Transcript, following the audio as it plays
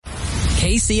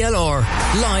KCLR,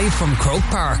 live from Croke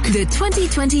Park. The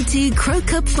 2022 Croke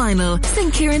Cup Final,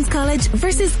 St Kieran's College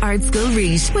versus Art School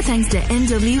Reach, with thanks to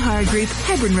NW Hire Group,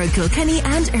 Hebron Road Kilkenny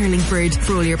and Erlingford.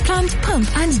 For all your plant,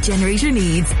 pump and generator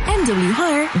needs,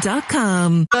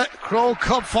 nwhire.com. The Croke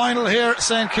Cup Final here,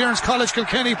 St Kieran's College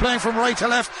Kilkenny playing from right to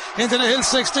left into the Hill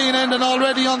 16 end, and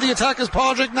already on the attack is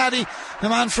Padraig Naddy, the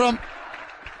man from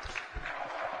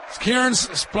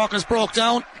Kieran's. Block is broke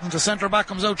down and the centre back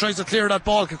comes out, tries to clear that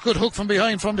ball. Good hook from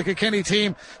behind from the Kilkenny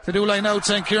team. The do line out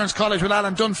St Kieran's College with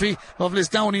Alan Dunphy of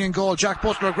Lisdowney in goal, Jack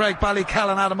Butler, Greg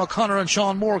Ballycallan, Adam O'Connor and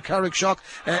Sean Moore, Carrickshock.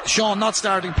 Sean not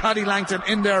starting, Paddy Langton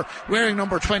in there wearing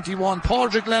number 21,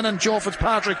 Padraig Lennon, Joe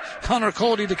Fitzpatrick, Conor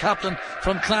Cody the captain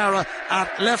from Clara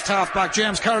at left half back,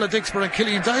 James Carroll Dixborough and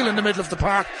Killian Doyle in the middle of the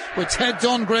park, with Ted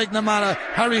Dunn, Greg Namala,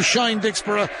 Harry Shine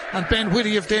Dixborough and Ben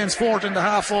Whitty of Danesfort in the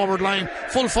half forward line.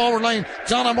 Full forward line,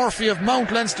 Donna Murphy of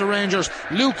Mount Leinster Rangers,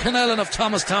 Luke Kennellan of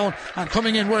Thomastown, and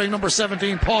coming in wearing number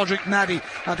 17, Padraig Naddy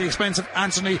at the expense of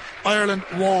Anthony Ireland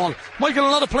Wall. Michael, a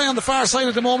lot of play on the far side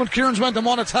at the moment. Kieran's went on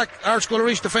one attack, Art School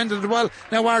Reach defended it well.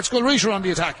 Now Art School Reach are on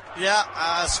the attack.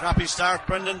 Yeah, scrappy start,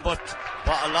 Brendan, but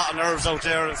a lot of nerves out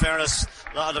there, in fairness.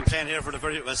 A lot of them playing here for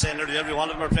the nearly every one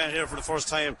of them are playing here for the first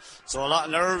time. So a lot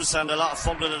of nerves and a lot of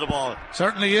fumbling of the ball.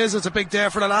 Certainly is. It's a big day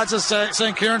for the lads as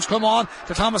St Kieran's come on.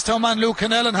 The Thomastown man Luke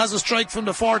Kennellan has a strike from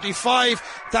the 45.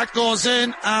 That goes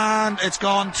in and it's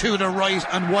gone to the right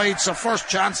and wide. So first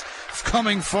chance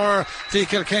coming for the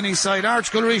Kilkenny side. Art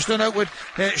School Reach done out with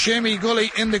Shamie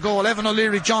Gully in the goal, Evan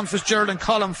O'Leary, John Fitzgerald and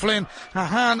Colin Flynn,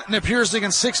 Han Napiersig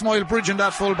and 6 Mile Bridge in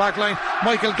that full back line,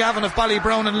 Michael Gavin of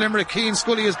Ballybrown and Limerick, Keane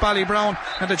Scully is Ballybrown,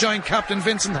 and the joint captain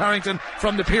Vincent Harrington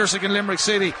from the Piercing in Limerick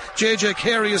City. JJ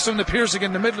Carey is from the Piercing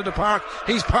in the middle of the park.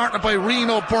 He's partnered by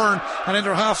Reno Byrne, and in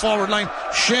their half forward line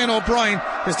Shane O'Brien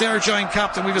is their joint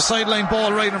captain. We've a sideline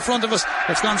ball right in front of us.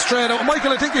 It's gone straight out.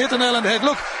 Michael, I think you hit the nail on the head.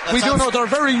 Look, we do know they're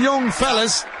very young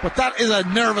fellas, but that is a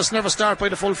nervous start by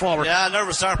the full forward. Yeah,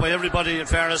 nervous start by everybody, in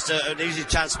fairness. An easy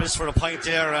chance missed for a point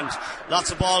there, and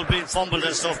lots of ball being fumbled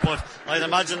and stuff, but I'd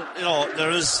imagine,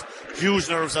 there is huge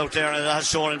nerves out there, and it has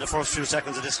shown in the first few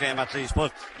seconds of this game at least.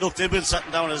 But look, they've been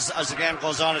settling down as the game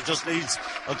goes on. It just needs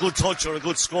a good touch or a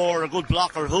good score or a good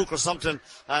block or hook or something,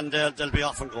 and they'll be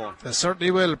off and going. They certainly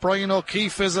will. Brian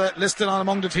O'Keefe is listed on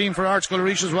among the team for Art School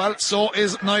Reach as well. So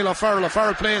is Niall O'Farrell.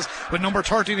 O'Farrell plays with number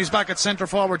 13. He's back at centre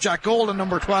forward. Jack Golden,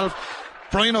 number 12.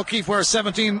 Brian O'Keefe wears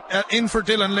 17 in for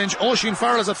Dylan Lynch. Oisin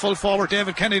Farrell is at full forward.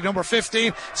 David Kennedy, number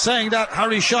 15. Saying that,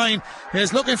 Harry Shine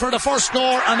is looking for the first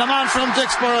score, and the man from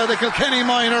Dixborough, the Kilkenny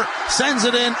minor, sends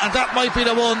it in, and that might be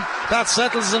the one that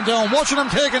settles him down. Watching him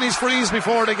taking his frees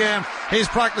before the game, he's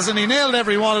practicing, he nailed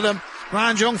every one of them.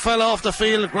 Grand Young fell off the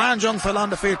field, Grand Young fell on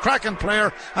the field, cracking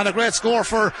player, and a great score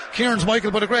for Kieran's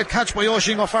Michael, but a great catch by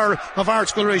Oisin O'Farrell of Art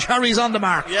School Reach. Harry's on the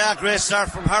mark. Yeah, great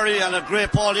start from Harry, and a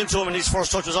great ball into him, and his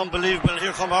first touch was unbelievable.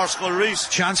 Here come Art School Reach.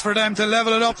 Chance for them to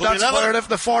level it up. That's fired off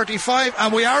the 45,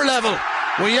 and we are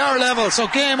level. So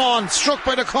game on, struck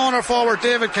by the corner forward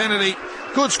David Kennedy.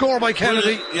 Good score by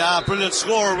Kennedy. Brilliant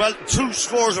score. Well, 2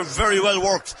 scores are very well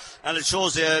worked, and it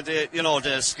shows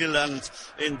the skill and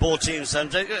in both teams,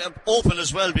 and open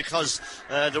as well, because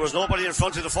there was nobody in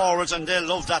front of the forwards, and they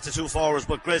loved that, the 2 forwards.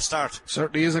 But great start.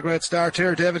 Certainly is a great start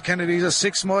here. David Kennedy's a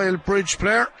 6 Mile Bridge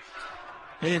player,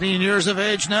 18 years of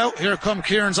age now. Here come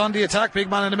Kieran's on the attack. Big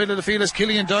man in the middle of the field is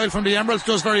Killian Doyle from the Emeralds.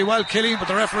 Does very well, Killian, but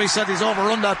the referee said he's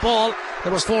overrun that ball.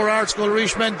 There was 4 Art School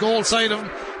Reach men goal side of him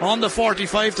on the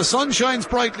 45. The sun shines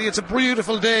brightly. It's a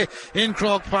beautiful day in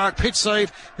Croke Park. Pitch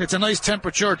side, it's a nice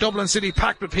temperature. Dublin City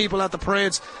packed with people at the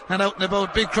parades and out and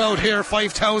about. Big crowd here,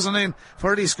 5,000 in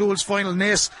for the school's final.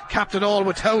 Nace capped it all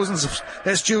with thousands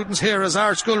of students here as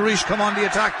Art School Reach come on the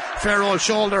attack. Fair old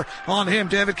shoulder on him.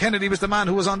 David Kennedy was the man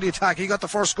who was on the attack. He got the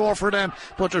first score for them,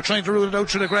 but they're trying to rule it out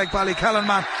through the Greg Ballycallan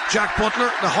man. Jack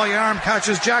Butler, the high arm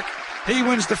catches Jack. He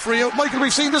wins the free out. Michael,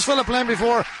 we've seen this fella playing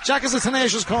before. Jack is a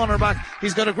tenacious cornerback.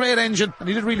 He's got a great engine, and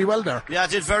he did really well there. Yeah,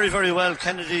 did very, very well.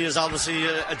 Kennedy is obviously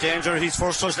a danger. His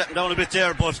first touch let him down a bit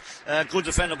there, but good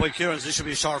defended by Kieran's. This should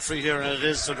be a short free here, and it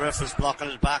is, so the ref is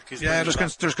blocking it back. There's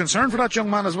concern for that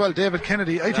young man as well, David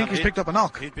Kennedy. I think he's picked up a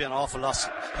knock. He'd be an awful loss.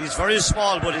 He's very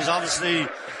small, but he's obviously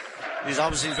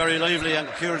very lively, and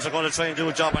Kieran's are going to try and do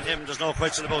a job on him. There's no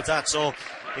question about that. So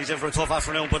he's in for a tough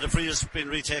afternoon, but the free has been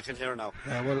retaken here now.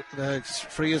 Yeah, well, the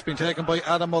free has been taken by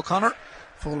Adam O'Connor,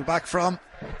 full back from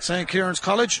St Kieran's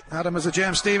College. Adam is a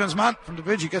James Stevens man from the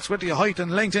bridge. He gets with the height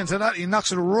and length into that. He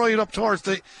knocks it right up towards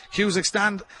the Cusack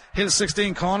stand, Hill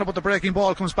 16 corner, but the breaking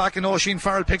ball comes back and Oisin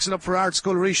Farrell picks it up for Art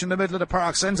School Reach in the middle of the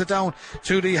park, sends it down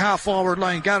to the half forward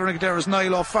line. Gathering it there is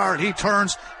Niall O'Farrell. He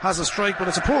turns, has a strike, but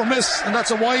it's a poor miss, and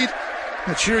that's a wide.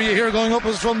 The cheer you hear going up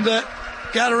is from the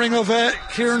gathering of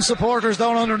Kieran supporters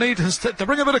down underneath to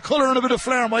bring a bit of colour and a bit of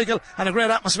flair, Michael, and a great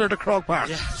atmosphere to Croke Park.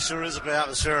 Yeah, sure is a great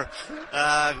atmosphere.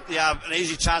 An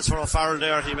easy chance for O'Farrell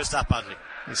there. He missed that badly.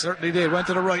 He certainly did. Went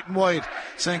to the right and wide.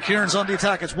 St. Kieran's on the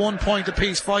attack. It's 1 point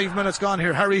apiece. 5 minutes gone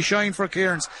here. Harry Shine for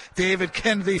Kieran's. David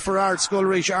Kennedy for Ardscoil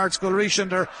Reach. Ardscoil Reach,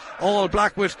 and they're all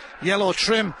black with yellow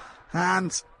trim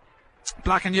and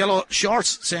black and yellow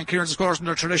shorts. St. Kieran's, of course, in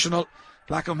their traditional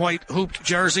black and white hooped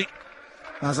jersey.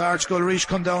 As Ardscoil Reach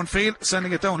come downfield,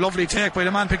 sending it down. Lovely take by the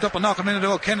man picked up a knock a minute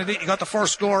ago. Kennedy, he got the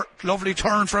first score. Lovely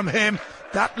turn from him.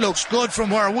 That looks good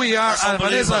from where we are, and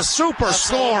it is a super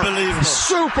score.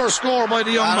 Super score by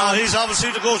the young man. He's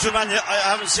obviously the go-to man. I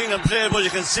haven't seen him play, but you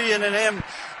can see it in him.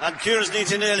 And Kieran's need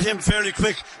to nail him fairly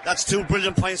quick. That's 2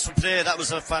 brilliant points from play. That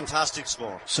was a fantastic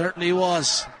score. Certainly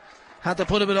was. Had to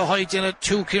put a bit of height in it.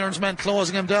 2 Kieran's men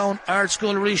closing him down.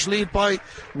 Ardscoil Reach lead by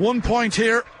 1 point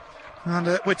here.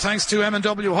 And with thanks to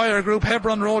M&W Hire Group,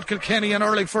 Hebron Road, Kilkenny and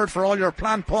Urlingford for all your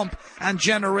plant pump and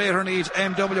generator needs.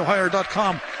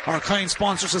 MWHire.com, our kind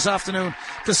sponsors this afternoon.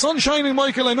 The sun shining,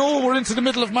 Michael. I know we're into the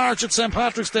middle of March at St.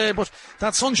 Patrick's Day, but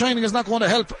that sun shining is not going to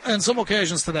help in some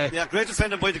occasions today. Yeah, great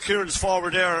defending by the Kieran's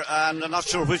forward there, and I'm not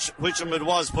sure which of them it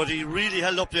was, but he really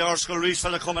held up the Ardscoil Reach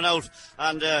fella coming out,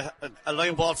 and a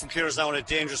line ball from Kieran's now in a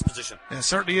dangerous position. Yeah, it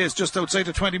certainly is, just outside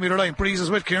the 20 metre line. Breeze is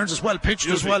with Kieran's, as well pitched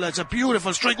as well. It's a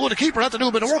beautiful strike. Oh, the keeper had to do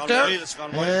a bit of work there.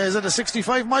 Is it a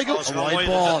 65, Michael? A wide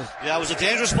ball. Yeah, it was a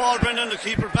dangerous ball, Brendan. The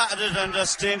keeper batted it, and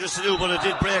that's dangerous to do, but it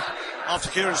did break off the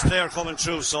Kieran's player coming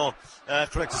through, so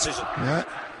correct decision. Yeah.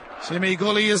 Simi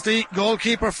Gully is the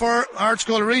goalkeeper for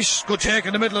Ardscoil Reach. Good take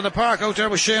in the middle of the park. Out there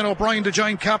with Shane O'Brien, the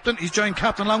joint captain. He's joint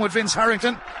captain along with Vince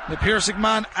Harrington, the Piercing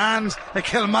man and the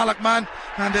Kilmallock man.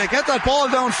 And they get that ball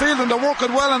downfield and they're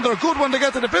working well, and they're good when they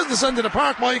get to the business end of the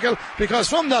park, Michael, because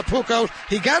from that puck out,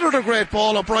 he gathered a great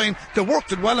ball, O'Brien. They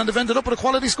worked it well and they've ended up with a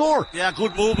quality score. Yeah,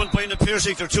 good movement by the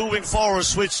Piercing. Their 2 wing forwards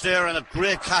switched there, and a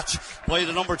great catch by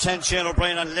the number 10, Shane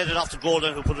O'Brien, and led it off the goal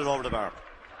and who put it over the bar.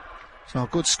 So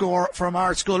good score from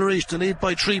Ardscoil Reach to lead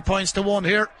by 3 points to 1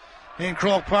 here in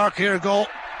Croke Park. Here go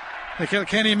the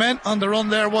Kilkenny men. On the run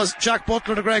there was Jack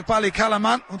Butler, the Greg Ballycallan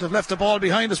man, who have left the ball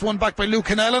behind us. One back by Luke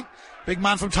Kennellan. Big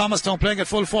man from Thomastown playing it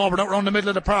full forward out around the middle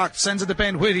of the park. Sends it to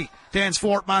Ben Whitty. Dane's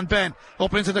 4th man Ben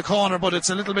up into the corner, but it's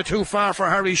a little bit too far for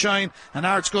Harry Shine, and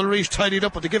Ardscoil Reach tidied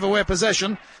up with the giveaway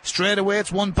possession. Straight away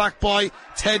it's one back by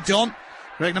Ted Dunn.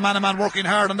 Greg the man working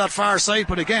hard on that far side,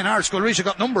 but again Ardscoil Reach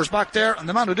got numbers back there, and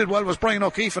the man who did well was Brian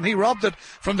O'Keefe, and he robbed it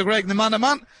from the Greg the man.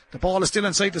 The ball is still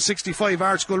inside the 65.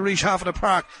 Ardscoil Reach half of the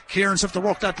park. Kieran's have to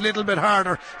work that little bit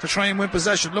harder to try and win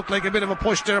possession. Looked like a bit of a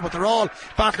push there, but they're all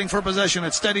battling for possession.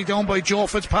 It's steady down by Joe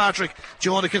Fitzpatrick.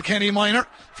 Joe the Kilkenny minor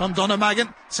from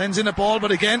Dunnamaggin sends in a ball,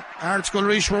 but again Ardscoil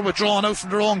Reach were withdrawn out from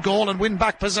their own goal and win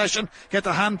back possession. Get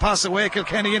the hand pass away.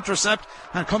 Kilkenny intercept,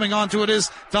 and coming on to it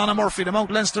is Donna Murphy, the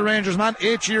Mount Leinster Rangers man.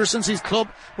 8 years since his club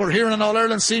were here in an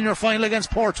All-Ireland senior final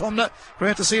against Portumna.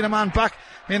 Great to see the man back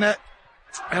in a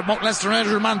Mount Leinster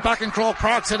Rangers man back in Croke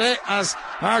Park today as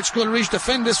Ardscoil Reach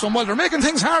defend this one well. They're making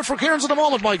things hard for Kieran's at the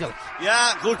moment, Michael.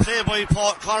 Yeah, good play by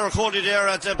Conor Cody there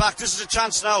at the back. This is a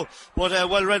chance now, but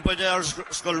well read by the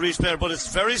Ardscoil Reach player. But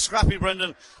it's very scrappy,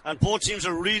 Brendan, and both teams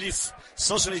are really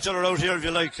sussing each other out here, if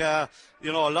you like. A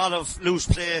lot of loose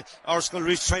play. Ardscoil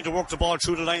Reach trying to work the ball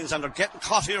through the lines, and they're getting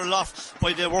caught here a lot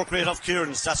by the work rate of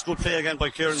Kieran's. That's good play again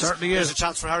by Kieran's. Certainly is. There's a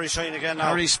chance for Harry Shine again now.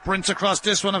 Harry sprints across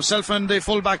this one himself, and the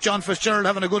fullback John Fitzgerald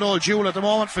having a good old duel at the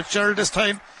moment. Fitzgerald this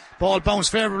time. Ball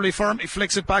bounced favourably for him. He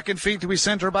flicks it back in field to his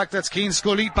centre back. That's Keane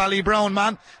Scully, Ballybrown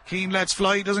man. Keane lets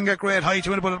fly. Doesn't get great height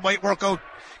to it, but it might work out.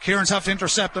 Kieran's have to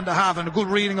intercept and to have, and a good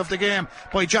reading of the game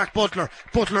by Jack Butler.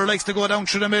 Butler likes to go down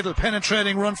through the middle.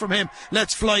 Penetrating run from him.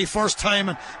 Let's fly first time,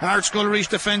 and Ardscoil Reach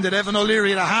defended. Evan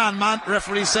O'Leary, the hand man.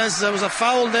 Referee says there was a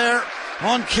foul there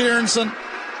on Kieran's, and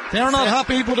they're not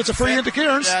happy, but it's a free into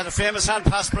Kieran's. Yeah, the famous hand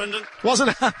pass, Brendan. Was it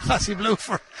a hand pass he blew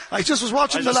for? I just was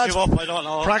watching the lads give up, I don't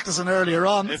know. Practicing earlier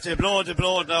on. If they blow it, they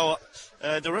blow it now.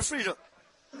 The referee...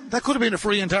 That could have been a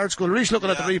free into Ardscoil Reach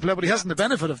looking at the replay, but he hasn't the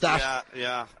benefit of that.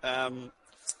 Yeah.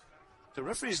 The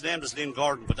referee's name is Liam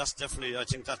Gordon, but that's definitely, I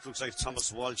think that looks like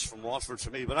Thomas Walsh from Watford to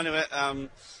me. But anyway,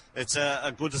 it's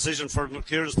a good decision from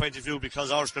Kieran's point of view, because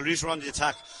Ardscoil Reach were on the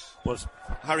attack. But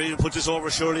Harry will put this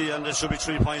over surely, and there should be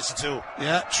 3 points to 2.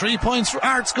 Yeah, 3 points for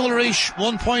Ardscoil Reach,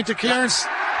 1 point to Kieran's.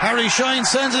 Harry Shine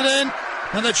sends it in,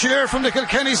 and the cheer from the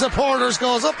Kilkenny supporters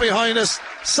goes up behind us.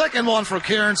 Second one for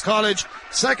Kieran's College,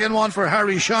 second one for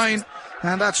Harry Shine.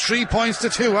 And that's 3 points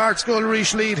to 2. Ardscoil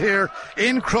Reach lead here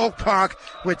in Croke Park,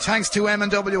 with thanks to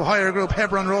M&W Hire Group,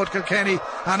 Hebron Road, Kilkenny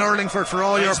and Urlingford for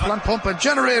all your plant pump and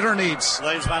generator needs.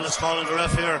 Linesman is calling the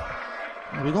ref here.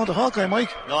 Are we going to Hawkeye, Mike?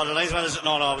 No, the linesman is...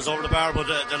 No, I was over the bar, but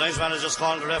the linesman has just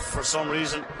called the ref for some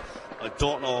reason. I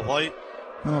don't know why.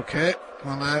 Okay.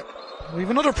 Well, we have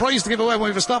another prize to give away when we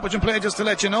have a stoppage and play, just to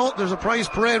let you know. There's a prize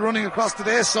parade running across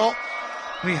today, so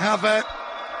we have a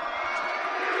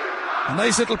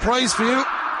nice little prize for you.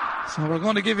 So we're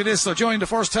going to give you this. So during the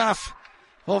first half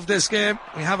of this game,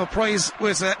 we have a prize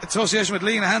with association with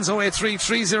Lena Hands. 083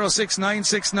 306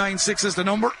 9696 is the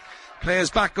number. Play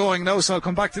is back going now, so I'll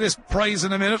come back to this prize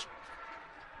in a minute.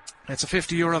 It's a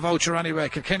 €50 voucher anyway.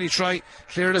 Kilkenny try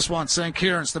clear this one. St.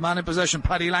 Kieran's, the man in possession,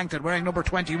 Paddy Langton, wearing number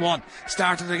 21,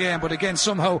 started the game, but again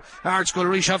somehow Ardscoil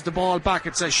Reach have the ball back.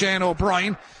 It's Shane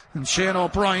O'Brien, and Shane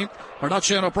O'Brien, or not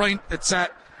Shane O'Brien, it's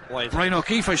Brian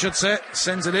O'Keefe, I should say,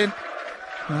 sends it in,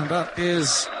 and that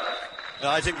is...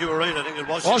 I think you were right. I think it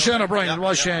was Shane O'Brien. Yeah, it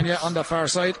was Shane, on the far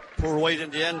side. Poor wide in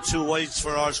the end. 2 wides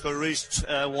for Ardscoil Reach.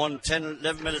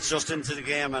 11 minutes just into the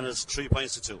game, and it's 3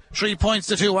 points to 2. 3 points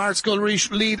to 2. Ardscoil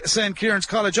Reach lead St. Kieran's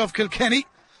College of Kilkenny.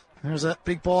 There's a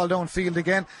big ball downfield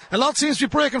again. A lot seems to be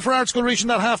breaking for Ardscoil Reach in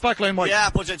that half back line, Mike. Yeah,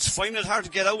 but it's finding it hard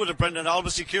to get out with it, Brendan.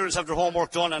 Obviously, Kieran's have their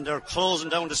homework done, and they're closing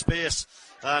down the space.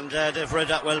 And they've read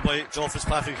that well by Joe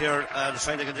Fitzpatrick here. They're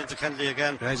trying to get into Kennedy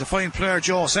again. Yeah, he's a fine player,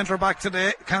 Joe. Centre back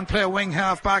today. Can't play a wing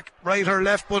half back, right or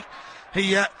left, but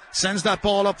he sends that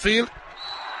ball upfield.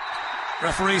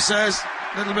 Referee says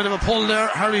a little bit of a pull there.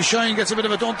 Harry Shine gets a bit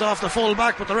of a dunt off the full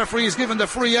back, but the referee is given the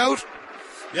free out.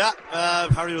 Yeah,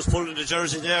 Harry was pulling the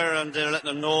jersey there, and they're letting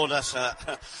him know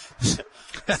that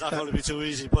it's not going to be too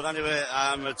easy. But anyway,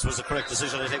 it was a correct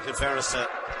decision, I think, in fairness to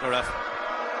the ref.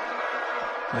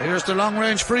 Here's the long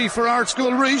range free for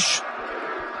Ardscoil Reach.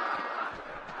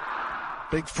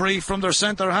 Big free from their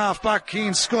centre half back,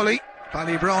 Keane Scully.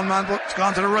 Paddy Brown, man, but it's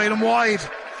gone to the right and wide.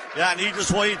 Yeah,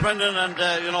 needless wide, Brendan, and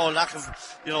lack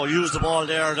of use the ball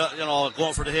there.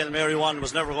 Going for the Hail Mary one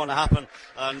was never going to happen,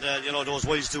 and those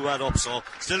wides do add up. So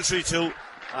still 3-2,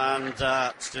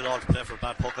 and still all to play for a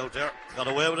bad puck out there. Got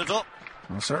away with it though.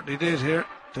 Well, certainly did here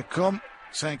to come.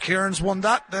 St. Kieran's won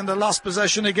that, then they lost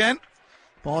possession again.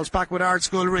 Ball's back with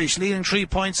Ardscoil Reach, leading 3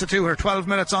 points to 2 here. 12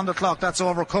 minutes on the clock. That's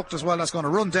overcooked as well. That's going to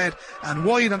run dead and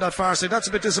wide on that far side. That's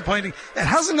a bit disappointing. It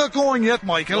hasn't got going yet,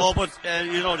 Michael. No, but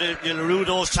you'll rue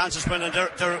those chances, Brendan.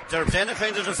 They're playing a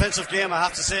kind of defensive game, I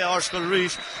have to say, Ardscoil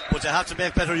Reach, but they have to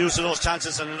make better use of those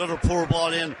chances. And another poor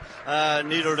ball in.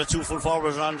 Neither of the two full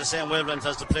forwards are on the same wavelength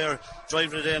as the player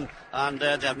driving it in, and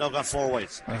they have now got 4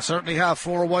 wides. They certainly have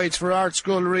 4 wides for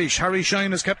Ardscoil Reach. Harry Shine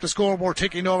has kept the scoreboard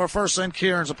ticking over for St.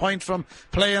 Kieran's. A point from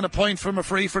play and a point from a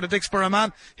free for the Dixborough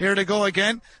man. Here they go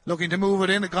again, looking to move it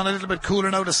in. It gone a little bit cooler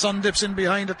now. The sun dips in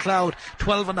behind a cloud.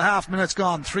 12 and a half minutes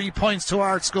gone. 3 points to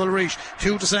Ardscoil Reach,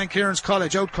 2 to St. Kieran's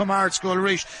College. Out come Ardscoil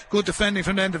Reach. Good defending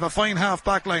from the end of a fine half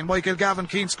back line. Michael Gavin,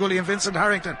 Keane Scully and Vincent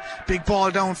Harrington. Big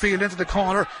ball downfield into the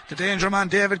corner. The danger man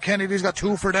David Kennedy's got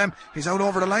 2 for them. He's out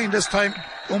over the line this time.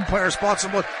 Umpire spots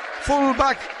him, but full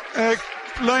back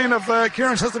line of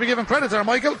Kieran's has to be given credit there,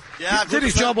 Michael. Yeah, he did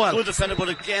his job well. Good defender, but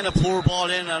again a poor ball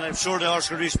in, and I'm sure the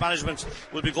Ardscoil Reach management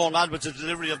will be going mad with the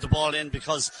delivery of the ball in,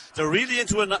 because they're really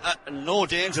into a no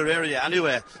danger area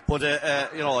anyway, but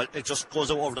it just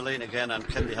goes out over the line again, and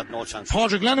Kennedy had no chance.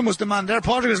 Padraig Lennon was the man there.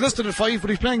 Padraig is listed at 5, but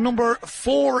he's playing number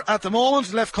 4 at the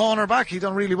moment, left corner back. He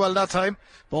done really well that time.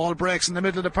 Ball breaks in the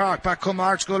middle of the park. Back come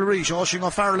Ardscoil Reach. Oisin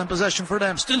O'Farrell in possession for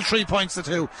them. Still 3 points to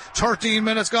 2. 13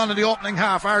 minutes gone in the opening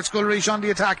half. Ardscoil Reach on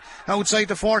the attack outside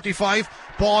the 45.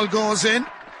 Ball goes in.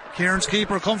 Kieran's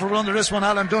keeper comfortable under this one,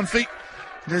 Alan Dunphy.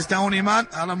 This Downey man,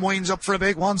 Alan winds up for a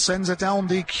big one, sends it down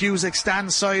the Cusack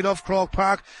stand side of Croke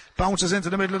Park, bounces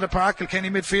into the middle of the park. Kilkenny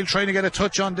midfield trying to get a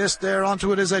touch on this. There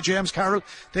onto it is James Carroll.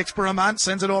 Dixborough man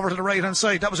sends it over to the right hand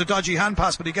side. That was a dodgy hand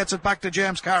pass, but he gets it back to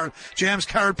James Carroll. James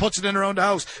Carroll puts it in around the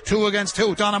house. 2 against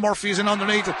 2. Donna Murphy is in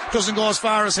underneath it. Doesn't go as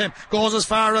far as him. Goes as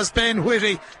far as Ben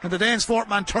Whitty. And the Danesfort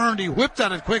man turned. He whipped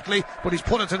at it quickly, but he's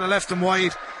put it to the left and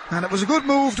wide. And it was a good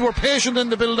move. They were patient in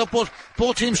the build-up, but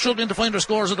both teams struggling to find their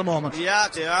scores at the moment. Yeah,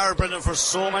 they are, Brendan, for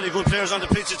so many good players on the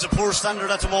pitch. It's a poor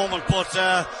standard at the moment, but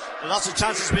lots of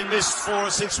chances been missed. 4 or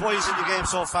 6 wides in the game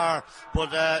so far.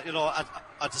 But,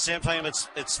 at the same time,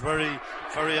 it's very,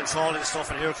 very enthralling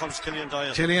stuff. And here comes Killian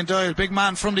Doyle. Killian Doyle, big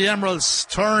man from the Emeralds,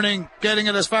 turning, getting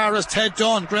it as far as Ted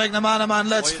Dunn. Greg Namanaman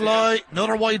lets fly. Again.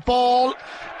 Another wide ball.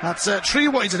 That's 3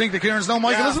 wides, I think, the Kieran's now,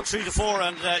 Michael, is it? 3 to 4,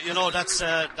 and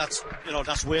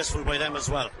that's wasteful by them as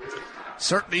well.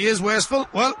 Certainly is wasteful.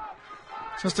 Well,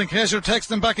 just in case you're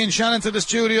texting back in Shannon to the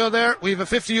studio there, we have a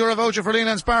 €50 voucher for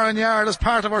Leland's Bar and Yard as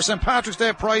part of our St. Patrick's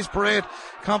Day prize parade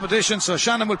competition. So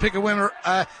Shannon will pick a winner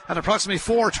at approximately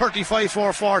 4:35,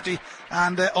 4:40,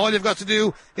 and all you've got to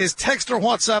do is text or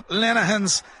WhatsApp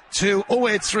Lenahan's to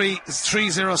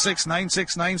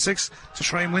 083-306-9696 to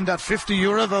try and win that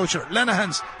 €50 voucher.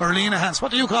 Lenahans.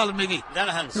 What do you call it, Mickey?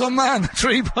 Lenahans. Good man.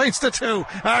 3 points to 2.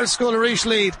 Our School Reach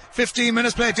lead. 15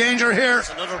 minutes play. Danger here.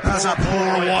 That's a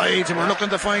poor wide. We're looking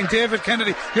to find David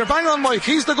Kennedy. You're bang on, Mike.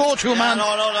 He's the go-to man.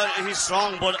 No, he's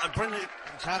strong, but Brendan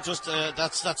can't just.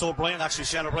 That's O'Brien, actually,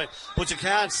 Shane O'Brien. But you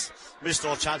can't miss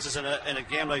those chances in a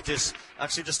game like this.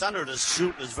 Actually, the standard is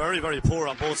shooting is very, very poor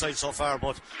on both sides so far,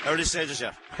 but early stages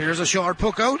yet. Here's a short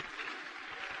puck out.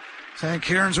 St.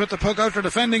 Kieran's with the puck out. They're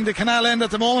defending the canal end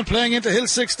at the moment, playing into Hill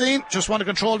 16. Just want to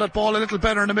control that ball a little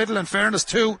better in the middle. In fairness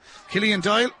to Killian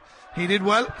Doyle, he did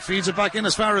well. Feeds it back in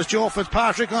as far as Joe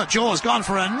Fitzpatrick. Joe's gone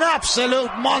for an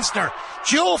absolute monster.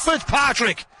 Joe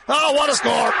Fitzpatrick. Oh, what a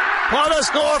score. What a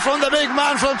score from the big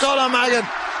man from Tullamagan.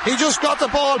 He just got the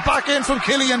ball back in from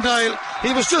Killian Doyle.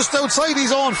 He was just outside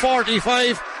his own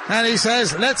 45, and he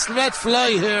says, let's let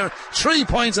fly here. 3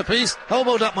 points apiece. How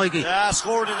about that, Mikey? Yeah,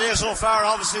 scored today so far,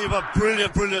 obviously, but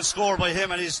brilliant score by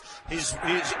him, and he's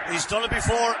done it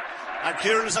before. And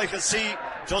Kieran, as I can see,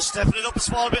 just stepping it up a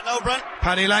small bit now, Brent.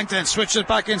 Paddy Langton switched it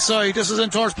back inside. This is in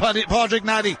towards Padraig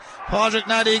Naddy. Padraig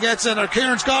Naddy gets in.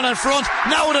 Kieran's gone in front.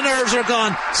 Now the nerves are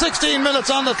gone. 16 minutes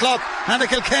on the clock. And the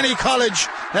Kilkenny College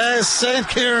St.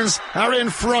 Kieran's are in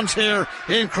front here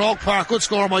in Croke Park. Good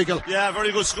score, Michael. Yeah,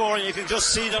 very good score. And you can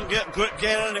just see them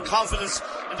gaining in confidence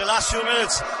in the last few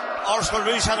minutes. Arsenal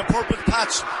Reach had a purple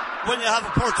patch. When you have a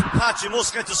purple patch, you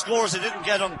must get the scores. They didn't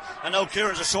get them, and now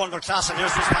Kieran's are showing their class, and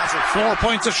here's Fitzpatrick. 4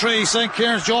 points to 3. St.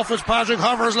 Kieran's. Joe Fitzpatrick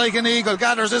hovers like an eagle,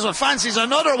 gathers this one, fancies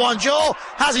another one. Joe,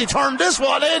 has he turned this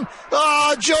one in?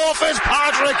 Oh, Joe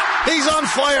Fitzpatrick, he's on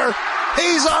fire.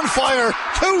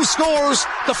 2 scores.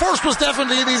 The first was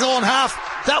definitely in his own half.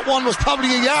 That one was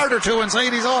probably a yard or two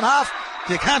inside his own half.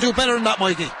 You can't do better than that,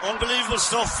 Mikey. Unbelievable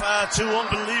stuff. 2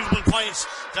 unbelievable points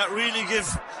that really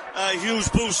give a huge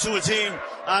boost to a team.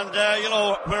 And,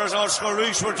 whereas our School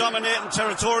Reach were dominating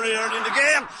territorially early in the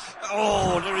game.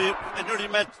 Oh, it nearly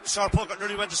met sharp puck. It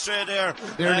nearly went astray there.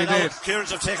 Nearly did. Kieran's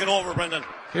have taken over, Brendan.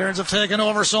 Kieran's have taken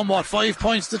over somewhat. 5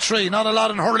 points to 3. Not a lot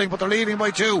in hurling, but they're leading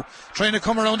by 2. Trying to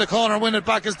come around the corner, win it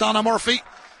back is Donna Murphy.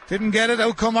 Didn't get it.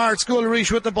 Out come Art School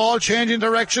Reach with the ball, changing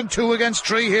direction. 2 against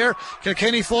 3 here.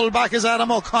 Kilkenny full back is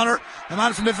Adam O'Connor, the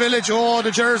man from the village. Oh,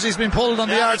 the jersey's been pulled on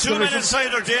the Art School Reach. 2 men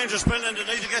inside are dangerous, Brendan. They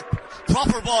need to get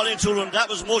proper ball into them. That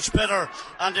was much better,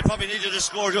 and they probably needed a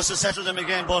score just to settle them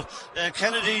again. But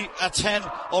Kennedy at 10,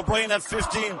 O'Brien at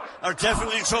 15 are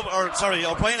definitely trouble.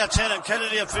 O'Brien at 10 and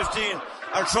Kennedy at 15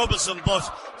 are troublesome, but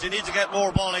they need to get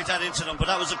more ball like that into them. But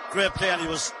that was a great play, and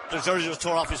the jersey was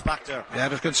tore off his back there. Yeah,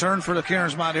 there's concern for the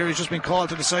Kieran's man here. He's just been called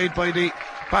to the side by the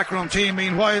backroom team.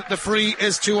 Meanwhile, the free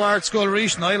is to Art School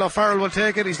Reach. Niall O'Farrell will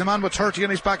take it. He's the man with 30 on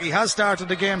his back. He has started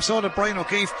the game. So did Brian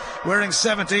O'Keefe, wearing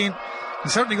 17.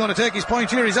 He's certainly going to take his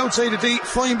point here. He's outside the D.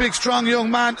 Fine, big, strong young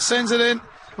man. Sends it in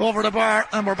over the bar,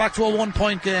 and we're back to a 1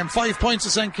 point game. 5 points to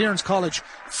St. Kieran's College.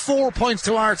 4 points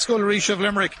to Art School Reach of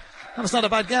Limerick. And it's not a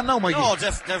bad game now, Mikey. No,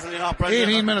 definitely not, Brendan.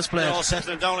 18 minutes played.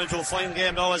 Settling down into a fine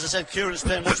game now. As I said, Kieran's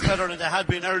playing much better than they had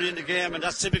been early in the game, and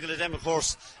that's typical of them, of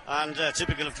course, and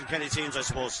typical of Kilkenny teams, I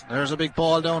suppose. There's a big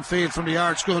ball downfield from the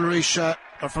Art School Reach, or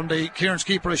from the Kieran's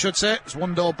keeper, I should say. It's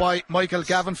won though by Michael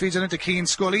Gavin, feeds it into Keane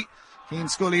Scully. Keane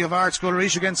Scully of Art School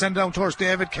Reach again, sent down towards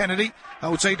David Kennedy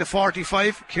outside the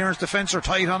 45. Kieran's defence are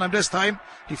tight on him this time.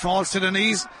 He falls to the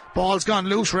knees. Ball's gone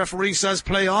loose. Referee says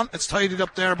play on. It's tidied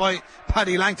up there by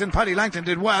Paddy Langton. Paddy Langton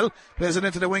did well. Plays it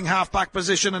into the wing half back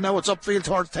position, and now it's upfield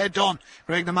towards Ted Dunn.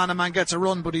 Greg the man gets a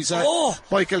run, but he's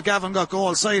Michael Gavin got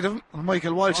goal side of him. And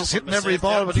Michael Walsh is hitting every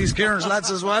ball with these Kieran's lads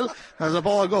as well. As the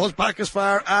ball goes back as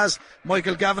far as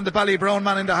Michael Gavin, the Ballybrown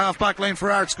man in the half back line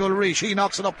for Art School Reach. He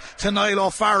knocks it up to Niall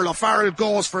O'Farrell. O'Farrell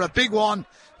goes for a big one,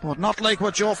 but not like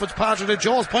what Joe Fitzpatrick did.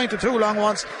 Joe's pointed 2 long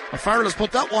ones. O'Farrell has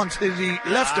put that one to the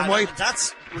left and wide.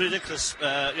 That's ridiculous,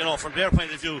 from their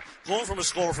point of view. Going from a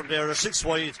score from there, they're 6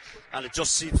 wide, and it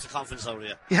just seeps the confidence out of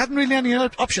you. He hadn't really any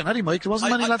option, had he, Mike? There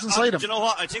wasn't many lads inside him. You know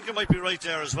what? I think you might be right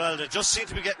there as well. They just seem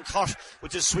to be getting caught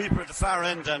with this sweeper at the far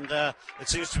end, and it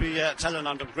seems to be telling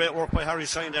on them. Great work by Harry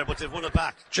Shine there, but they've won it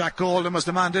back. Jack Golden was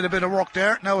the man, did a bit of work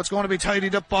there. Now it's going to be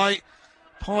tidied up by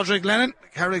Padraig Lennon.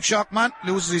 Carrick Shockman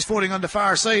loses his footing on the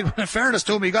far side. But in fairness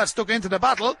to him, he got stuck into the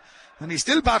battle, and he's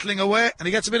still battling away, and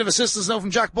he gets a bit of assistance now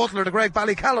from Jack Butler, the Greg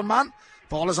Ballycallan man.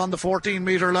 Ball is on the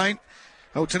 14-metre line.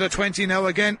 Out to the 20 now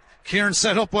again. Kieran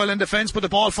set up well in defence, but the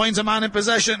ball finds a man in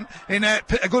possession, in a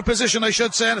good position, I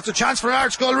should say, and it's a chance for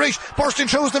Art School Reach. Bursting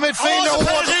through the midfield.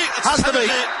 Has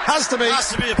to be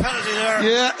a penalty there.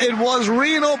 Yeah, it was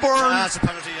Reno Byrne. That's a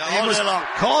penalty all day long.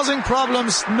 Causing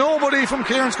problems. Nobody from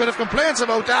Kieran's could have complaints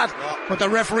about that, but the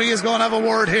referee is going to have a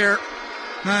word here.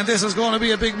 And this is going to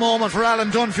be a big moment for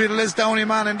Alan Dunphy, the Lisdowney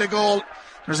man in the goal.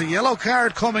 There's a yellow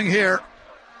card coming here.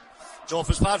 Joe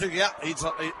Fitzpatrick,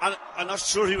 I'm not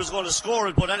sure he was going to score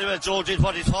it, but anyway, Joe did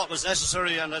what he thought was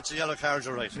necessary, and it's a yellow card,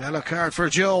 you're right. Yellow card for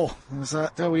Joe.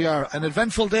 There we are. An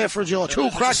eventful day for Joe. Two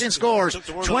cracking scores.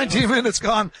 20 minutes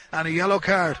gone, and a yellow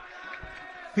card.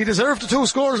 He deserved the 2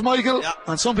 scores, Michael. Yeah.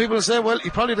 And some people say, well, he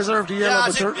probably deserved the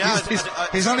yellow,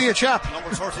 he's only a chap. Number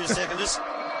 30 is taking this.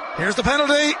 Here's the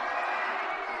penalty.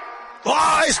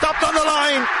 Oh, he stopped on the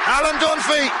line. Alan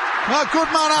Dunphy. Oh, good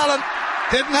man, Alan.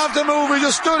 Didn't have to move. He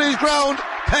just stood his ground.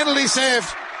 Penalty saved.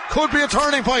 Could be a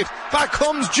turning point. Back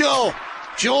comes Joe.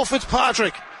 Joe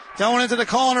Fitzpatrick. Down into the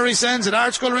corner he sends it.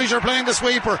 Ardscoil Rís are playing the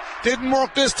sweeper. Didn't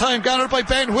work this time. Gathered by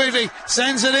Ben Whitty.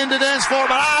 Sends it into Danesfort.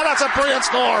 But that's a brilliant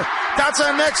score. That's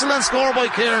an excellent score by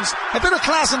Cairns. A bit of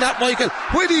class in that, Michael.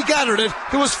 Whitty gathered it.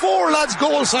 There was 4 lads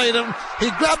goal side of him. He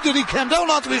grabbed it. He came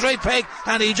down onto his right peg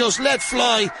and he just let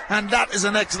fly. And that is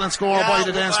an excellent score by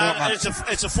the Danesfort man.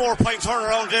 It's a 4-point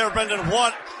turnaround there, Brendan.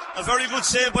 What a very good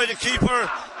save by the keeper.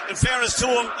 In fairness to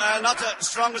him, not the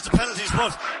strongest of penalties,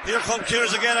 but here come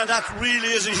Cairns again, and that really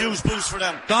is a huge boost for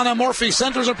them. Donna Murphy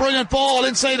centres a brilliant ball.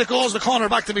 Inside it goes the corner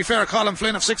back, to be fair. Colin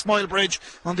Flynn of 6 Mile Bridge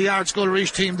on the Ardscoil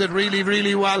Rís team did really,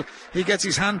 really well. He gets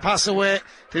his hand pass away.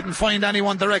 Didn't find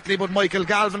anyone directly, but Michael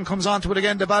Galvin comes onto it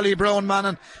again. The Ballybrown man,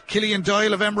 and Killian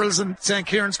Doyle of Emeralds and St.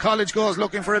 Kieran's College goes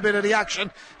looking for a bit of the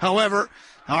action. However,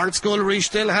 Ardscoil Rís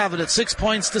still have it at 6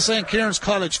 points to St. Kieran's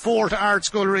College, 4 to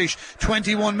Ardscoil Rís.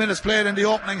 21 minutes played in the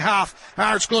opening half.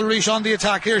 Ardscoil Rís on the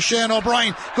attack. Here's Shane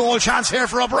O'Brien. Goal chance here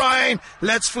for O'Brien.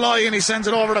 Let's fly, and he sends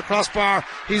it over the crossbar.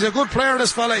 He's a good player,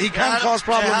 this fella. He can cause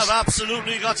problems. They have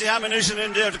absolutely got the ammunition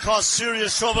in there to cause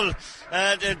serious trouble.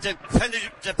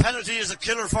 The penalty is a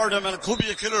killer for them, and it could be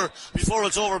a killer before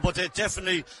it's over, but they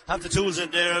definitely have the tools in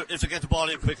there if they get the ball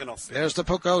in quick enough. There's the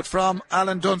puck out from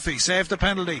Alan Dunphy. Saved the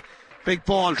penalty. Big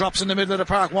ball drops in the middle of the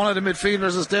park. One of the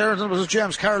midfielders is there, and it was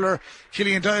James Carroll.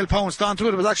 Killian Doyle pounced onto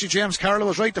it. It was actually James Carroll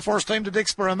was right the first time to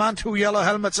Dixborough man. 2 yellow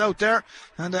helmets out there,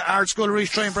 and Ardscoil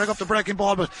Rís try and break up the breaking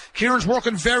ball, but Kieran's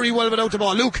working very well without the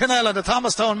ball. Luke Canella, the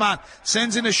Thomastown man,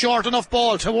 sends in a short enough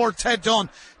ball toward Ted Dunn.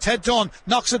 Ted Dunn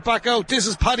knocks it back out. This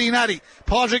is Paddy Naddy.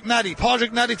 Padraig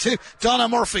Naddy to Donna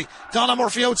Murphy. Donna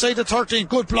Murphy outside the 13.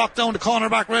 Good block down the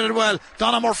cornerback, read it well.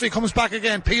 Donna Murphy comes back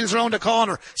again, peels around the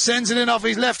corner, sends it in off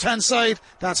his left hand side.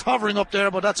 That's hovering up there,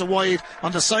 but that's a wide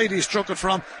on the side he struck it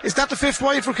from. Is that the 5th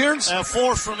wide for Cairns?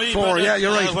 4 for me. 4, yeah,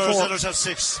 you're right. Whereas 4. Others have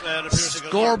 6.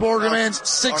 Scoreboard remains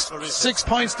 6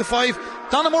 points to 5.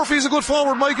 Donna Murphy is a good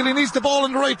forward, Michael. He needs the ball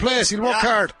in the right place. He'll work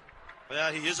hard.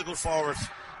 Yeah, he is a good forward.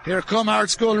 Here come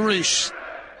Ardscoil Rís.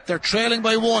 They're trailing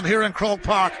by 1 here in Croke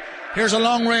Park. Here's a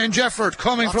long range effort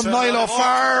coming from Niall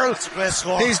O'Farrell. That's a great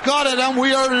score. He's got it, and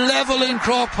we are level in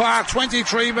Croke Park.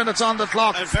 23 minutes on the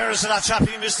clock. In fairness to that chap,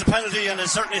 he missed the penalty, and it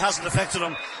certainly hasn't affected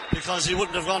him, because he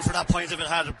wouldn't have gone for that point if it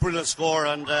had a brilliant score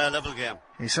and level game.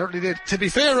 He certainly did. To be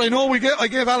fair, I know I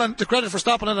gave Alan the credit for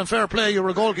stopping it and fair play. You were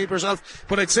a goalkeeper yourself,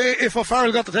 but I'd say if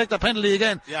O'Farrell got to take that penalty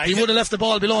again, he would have left the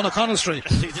ball below O'Connell Street.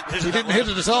 He didn't hit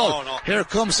it at all. No. Here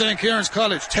comes St. Kieran's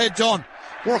College. Ted Dunn.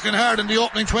 Working hard in the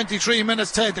opening 23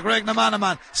 minutes. Ted, the Greg Namana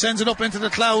man, sends it up into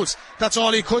the clouds. That's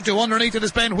all he could do. Underneath it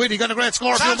is Ben Whitty. Got a great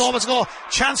score a few moments ago.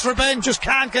 Chance for Ben, just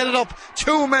can't get it up.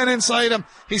 2 men inside him.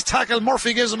 He's tackled.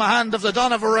 Murphy gives him a hand of the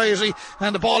Donna variety,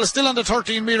 and the ball is still on the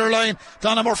 13 metre line.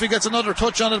 Donna Murphy gets another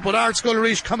touch on it, but Ardscoil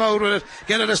Rís come out with it.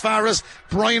 Get it as far as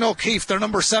Brian O'Keefe, their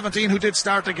number 17, who did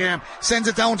start the game. Sends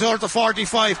it down towards the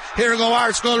 45. Here go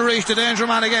Ardscoil Rís, the danger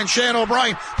man again. Shane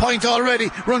O'Brien, point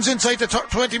already. Runs inside the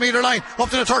 20 metre line.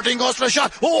 Up to the 13, goes for a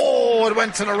shot. Oh, it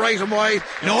went to the right and wide.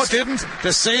 No, it didn't.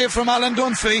 The save from Alan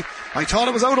Dunphy. I thought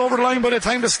it was out over the line by the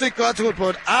time the stick got to it,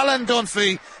 but Alan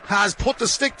Dunphy has put the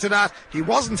stick to that. He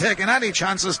wasn't taking any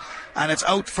chances, and it's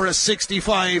out for a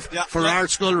 65 for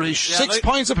Ardscoil Rís. 6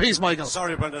 points apiece, Michael.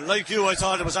 Sorry, Brendan. Like you, I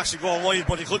thought it was actually going wide,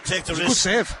 but he couldn't take the risk. Good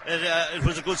save. It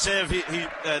was a good save.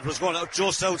 It was going out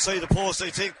just outside the post, I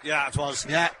think. Yeah, it was.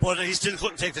 Yeah. But he still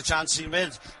couldn't take the chance. He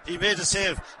made the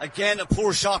save. Again, a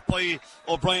poor shot by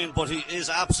O'Brien, but he is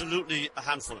absolutely a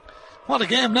handful. What a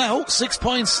game now. 6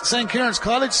 points St. Kieran's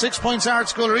College, 6 points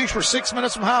Ardscoil Rís. We're 6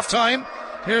 minutes from half time.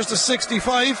 Here's the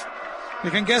 65. You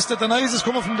can guess that the noise is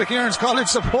coming from the Kieran's College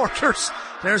supporters.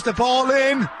 There's the ball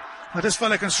in. But this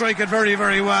fella can strike it very,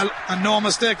 very well, and no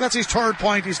mistake. That's his 3rd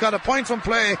point. He's got a point from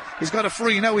play. He's got a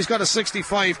free. Now he's got a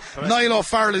 65. Correct. Niall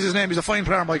O'Farrell is his name. He's a fine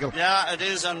player, Michael. Yeah, it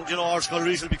is. And, Ardscoil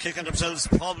Rís will be kicking themselves.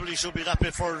 Probably should be that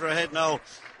bit further ahead now.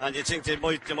 And you think they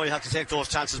might have to take those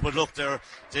chances. But look,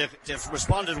 they've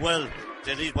responded well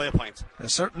they lead by a point. They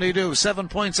certainly do. 7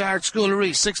 points Art School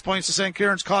Reach, 6 points to St.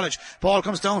 Kieran's College. Ball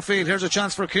comes downfield. Here's a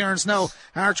chance for Kieran's now.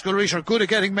 Art School Reach are good at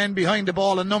getting men behind the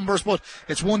ball in numbers, but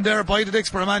it's won there by the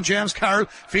Dicksboro man, James Carroll.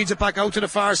 Feeds it back out to the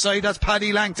far side. That's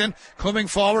Paddy Langton coming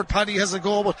forward. Paddy has a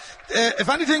go, but if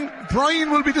anything,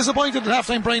 Brian will be disappointed at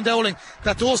half-time, Brian Dowling,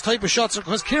 that those type of shots are,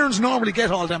 because Kieran's normally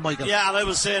get all them, Michael. Yeah, and I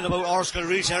was saying about Art School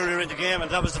Reach earlier in the game,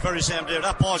 and that was the very same day.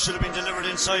 That ball should have been delivered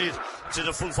inside to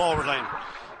the full forward line.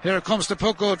 Here comes the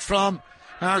puck out from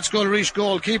Art School Reach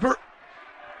goalkeeper.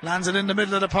 Lands it in the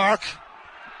middle of the park.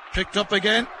 Picked up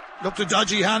again. Looked a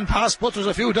dodgy hand pass, but there's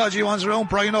a few dodgy ones around.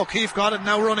 Brian O'Keefe got it,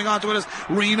 now running onto it is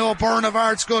Reno Byrne of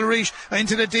Art School Reach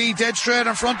into the D, dead straight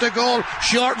in front of goal,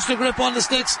 shortens the grip on the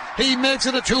sticks. He makes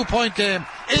it a 2-point game.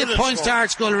 8 points to Art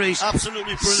School Reach. Absolutely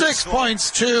brilliant. 6 points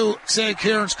to St.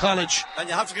 Kieran's College. And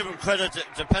you have to give them credit.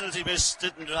 The penalty miss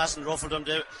hasn't ruffled them.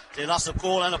 They lost a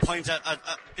goal and a point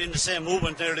in the same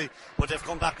movement nearly, but they've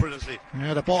come back brilliantly.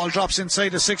 Yeah, the ball drops inside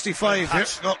the 65. Here,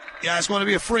 yeah, it's going to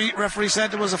be a free. Referee said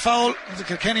there was a foul. The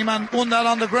Kilkenny man won that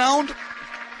on the ground.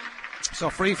 So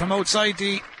free from outside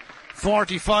the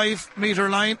 45-metre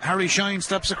line. Harry Shine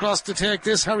steps across to take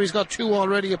this. Harry's got 2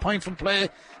 already, a point from play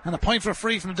and a point for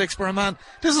free from the Dicksboro man.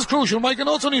 This is crucial, Mike. I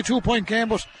know it's only a 2-point game,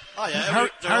 but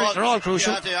they're all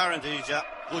crucial. Yeah, they are indeed, yeah.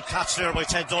 Good catch there by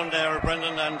Ted Dunn there,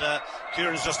 Brendan, and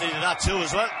Kieran's just needed that too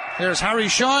as well. There's Harry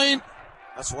Shine.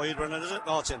 That's wide, Brendan, is it?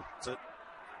 No, it's in. It's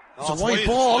a wide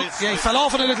ball. He fell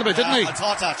off it a little bit, didn't he? I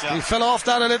thought that, yeah. He fell off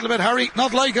that a little bit, Harry.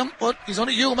 Not like him, but he's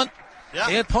only human. Yeah.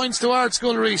 8 points to Art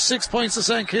School Reach, 6 points to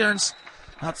St. Kieran's.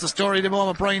 That's the story at the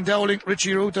moment. Brian Dowling,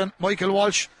 Richie Root and Michael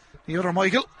Walsh, the other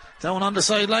Michael, down on the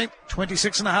sideline.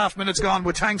 26.5 minutes gone,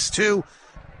 with thanks to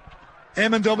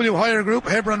M&W Hire Group,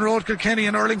 Hebron Road, Kilkenny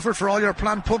and Urlingford for all your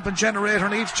plant pump and generator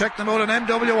needs. Check them out on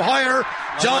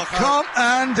MWHire.com,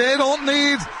 and they don't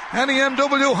need any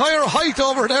MW Hire height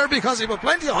over there, because he put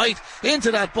plenty of height into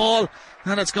that ball,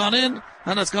 and it's gone in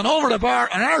and it's gone over the bar,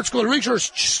 and Art School Reach are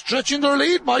stretching their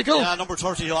lead, Michael. Yeah, number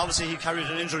 30, obviously he carried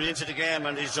an injury into the game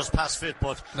and he's just past fit,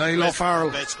 but Niall O'Farrell,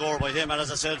 great score by him, and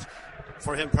as I said,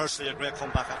 for him personally, a great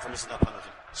comeback after missing that penalty.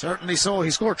 Certainly so.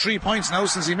 He scored 3 points now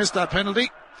since he missed that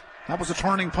penalty. That was a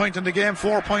turning point in the game.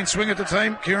 4-point swing at the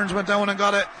time. Kieran's went down and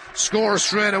got a score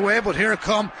straight away, but here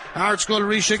come Art School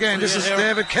Reach again. This is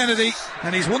David Kennedy,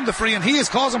 and he's won the free, and he is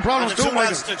causing problems too,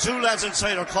 Michael. The 2 lads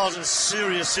inside are causing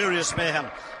serious mayhem.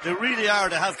 They really are.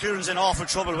 They have Kieran's in awful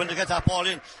trouble when they get that ball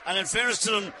in, and in fairness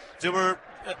to them, they were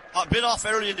a bit off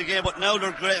early in the game, but now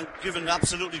they're giving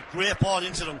absolutely great ball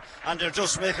into them, and they're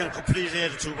just making a complete 8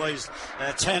 of 2 boys.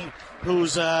 10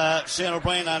 who's Shane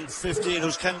O'Brien, and 15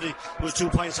 who's Kennedy, who's 2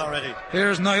 points already.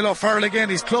 Here's Niall O'Farrell again.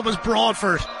 His club is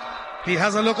Broadford. He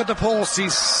has a look at the post.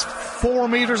 He's 4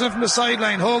 metres in from the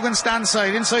sideline. Hogan stands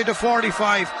side inside the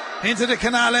 45 into the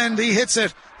canal end. He hits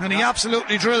it and he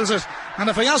absolutely drills it. And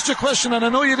if I asked you a question, and I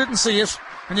know you didn't see it,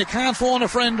 and you can't phone a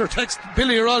friend or text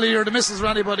Billy or Ollie or the missus or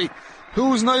anybody,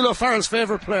 who's Niall O'Farrell's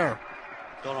favourite player?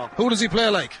 Don't know. Who does he play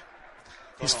like?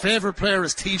 His favourite player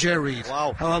is TJ Reid.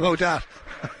 Wow. How about that?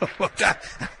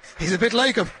 He's a bit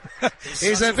like him.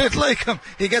 He's a bit like him.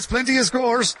 He gets plenty of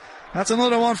scores. That's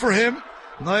another one for him.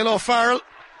 Niall O'Farrell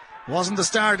wasn't the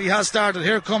start. He has started.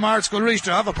 Here come Art School Reach.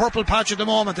 They have a purple patch at the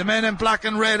moment. The men in black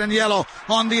and red and yellow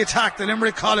on the attack. The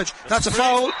Limerick College. That's a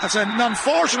foul. That's an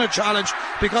unfortunate challenge,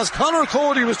 because Conor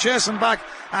Cody was chasing back,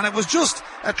 and it was just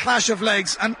a clash of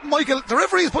legs. And Michael, the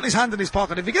referee is putting his hand in his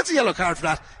pocket. If he gets a yellow card for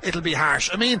that, it'll be harsh.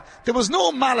 I mean, there was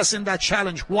no malice in that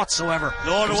challenge whatsoever.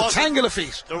 No, there was a tangle of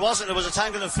feet. There wasn't. There was a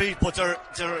tangle of feet, but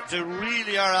they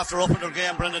really are after upping their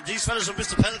game, Brendan. These fellas have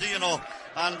missed a penalty, you know,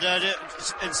 and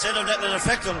instead of letting it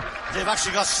affect them, they've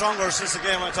actually got stronger since the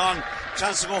game went on.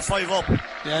 Chance to go 5 up.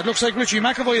 Yeah, it looks like Richie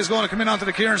McAvoy is going to come in onto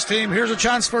the Kieran's team. Here's a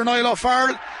chance for Niall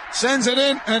O'Farrell. Sends it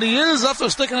in, and he is after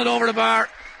sticking it over the bar.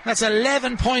 That's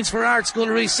 11 points for Art School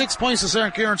Reach, 6 points to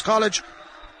St. Kieran's College.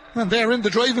 And they're in the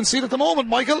driving seat at the moment,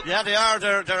 Michael. Yeah, they are.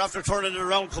 They're after turning it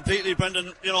around completely,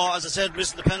 Brendan. You know, as I said,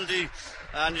 missing the penalty,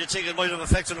 and you think it might have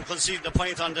affected them conceding the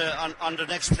point on the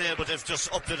next play, but they've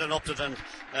just upped it, and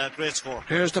great score.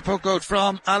 Here's the puck out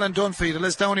from Alan Dunphy, the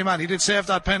Lisdowney man. He did save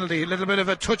that penalty. A little bit of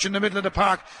a touch in the middle of the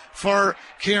park for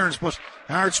Kieran's, but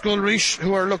Art School Reach,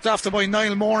 who are looked after by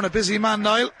Niall Moore, and a busy man,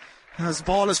 Niall. As the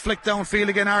ball is flicked downfield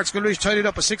again, Ardscoil Reach tidied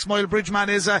up. A 6 Mile bridge man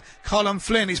is Colin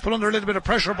Flynn. He's put under a little bit of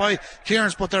pressure by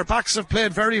Kieran's, but their backs have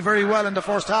played very, very well in the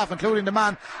first half, including the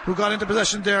man who got into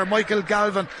possession there, Michael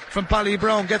Galvin from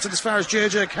Ballybrown. Gets it as far as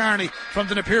JJ Carney from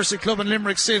the Napearcy Club in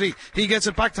Limerick City. He gets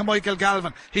it back to Michael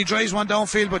Galvin. He drives one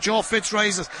downfield, but Joe Fitz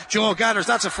rises. Joe gathers.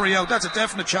 That's a free out. That's a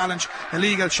definite challenge, a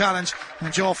legal challenge.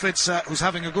 And Joe Fitz, who's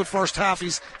having a good first half,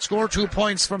 he's scored 2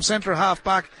 points from centre half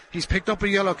back. He's picked up a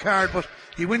yellow card, but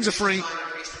he wins a free.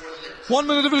 1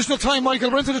 minute of additional time,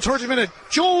 Michael. We're into the 30 minute.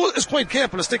 Joe is quite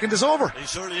capable of sticking this over. He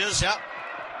surely is, yeah.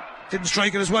 Didn't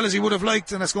strike it as well as he would have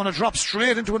liked, and it's going to drop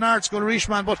straight into an Ardscoil Reach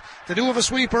man, but they do have a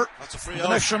sweeper. That's a free out.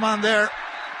 An extra man there.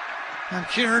 And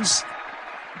Kieran's,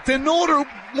 they know they're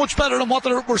much better than what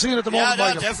we're seeing at the moment,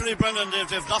 Michael. Yeah, definitely, Brendan.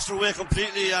 They've lost their way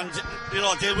completely, and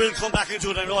they will come back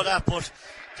into it, I know that, but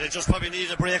they just probably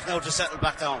need a break now to settle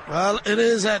back down. Well, it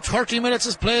is 30 minutes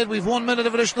is played. We've 1 minute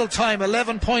of additional time.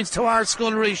 11 points to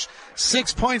Ardscoil Reach.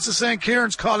 6 points to St.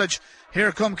 Kieran's College.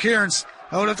 Here come Kieran's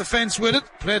out of the fence with it.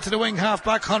 Played to the wing half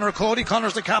back, Conor Cody.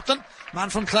 Conor's the captain. Man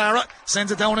from Clara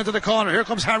sends it down into the corner. Here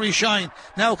comes Harry Shine.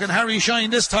 Now can Harry shine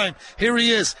this time? Here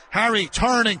he is. Harry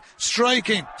turning,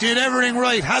 striking, did everything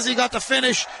right. Has he got the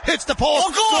finish? Hits the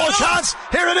post. No chance.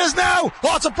 Here it is now.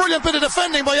 Oh, it's a brilliant bit of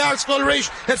defending by Ardscoil Reach.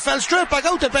 It fell straight back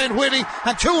out to Ben Whitty,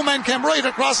 and 2 men came right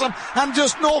across him, and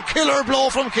just no killer blow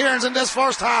from Kieran's in this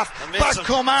first half. Back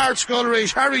come Ardscoil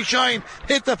Reach. Harry Shine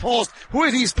hit the post.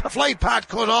 Whitty's flight pad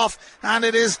cut off, and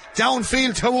it is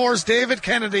downfield towards David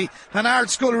Kennedy, and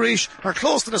Ardscoil Reach are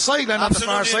close to the sideline on the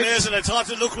far side. Amazing. I thought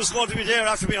the look was going to be there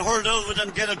after being hurled over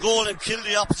and get a goal and kill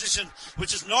the opposition,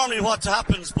 which is normally what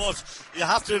happens, but you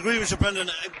have to agree with you, Brendan.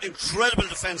 Incredible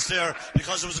defence there,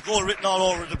 because there was a goal written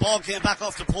all over. The ball came back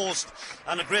off the post,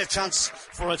 and a great chance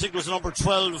for, I think it was number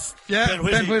 12, Ben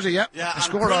Whitty. Yeah,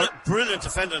 and brilliant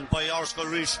defending by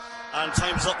Ardscoil Reach. And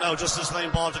time's up now, just this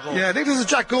line ball to go. Yeah, I think this is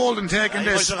Jack Golden taking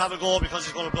this. He might have a go because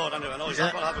he's going to blow it anyway. No, he's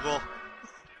not going to have a go.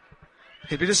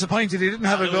 He'd be disappointed he didn't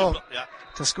have a go. Yeah.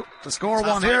 To score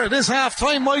one here. It is half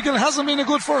time, Michael. It hasn't been a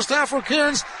good first half for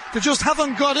Kieran's. They just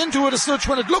haven't got into it as such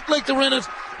when it looked like they were in it.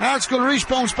 Ardscoil Reach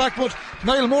bounced back, but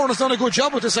Niall Moore has done a good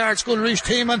job with this Ardscoil Reach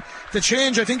team, and the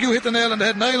change, I think you hit the nail on the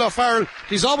head. Niall O'Farrell,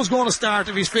 he's always going to start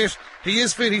if he's fit. He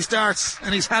is fit, he starts,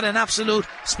 and he's had an absolute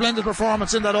splendid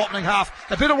performance in that opening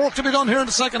half. A bit of work to be done here in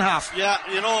the second half. Yeah,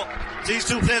 these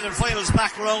two played in finals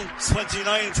back around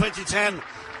 2010,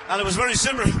 and it was very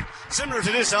similar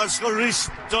to this. Ardscoil Reach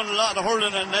done a lot of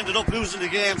hurling and ended up losing the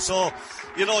game, so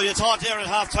you thought there at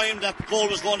half time that goal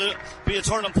was going to be a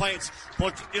turning point,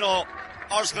 but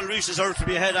Ardscoil Reach deserved to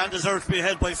be ahead, and deserved to be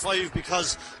ahead by 5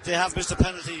 because they have missed a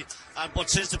penalty. But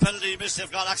since the penalty missed,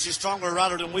 they've got actually stronger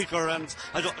rather than weaker. And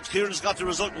Kieran's got the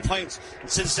resulting points. And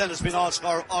since then, it's been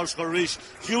Ardscoil Reach.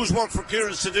 Huge work for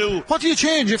Kieran's to do. What do you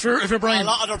change if you're Brian? A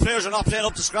lot of their players are not playing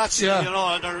up to scratch.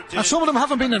 Yeah. And some of them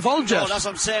haven't been involved yet. No, that's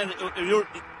what I'm saying.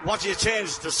 What do you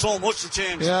change? There's so much to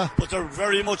change. Yeah. But they're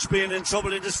very much being in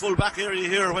trouble in this full back area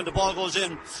here when the ball goes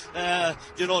in. The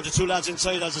 2 lads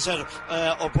inside, as I said,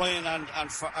 O'Brien and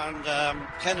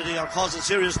Kennedy are causing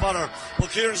serious bother.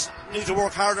 But Kieran's need to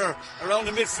work harder around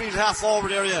the midfield, half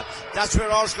forward area. That's where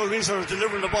Ardscoil Reach are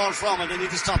delivering the ball from, and they need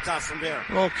to stop that from there.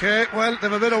 Okay, well, they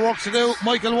have a bit of work to do.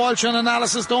 Michael Walsh on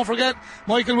analysis. Don't forget,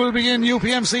 Michael will be in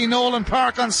UPMC Nolan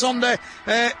Park on Sunday.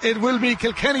 It will be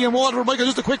Kilkenny and Waterford. Michael,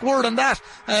 just a quick word on that.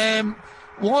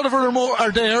 Waterford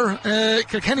are there.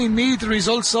 Kilkenny need the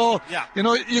results, so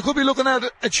you could be looking at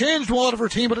a changed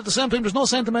Waterford team, but at the same time there's no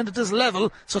sentiment at this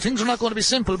level, so things are not going to be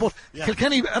simple. But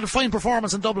Kilkenny had a fine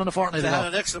performance in Dublin a fortnight ago. They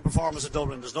had an excellent performance in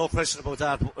Dublin, there's no question about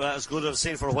that. As good as I've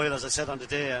seen for a while, as I said on the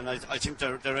day, and I think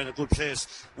they're in a good place.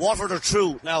 Waterford are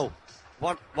true now.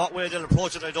 What way they'll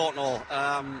approach it, I don't know.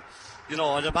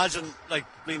 I'd imagine,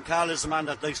 Carl is the man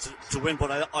that likes to win,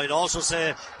 but I'd also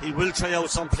say he will try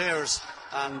out some players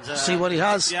and see what he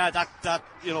has. Yeah, that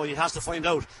he has to find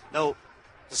out. Now,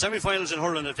 the semi-finals in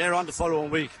hurling, if they're on the following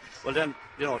week, well then,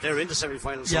 they're in the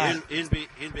semi-finals, so he'll be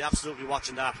absolutely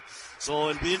watching that.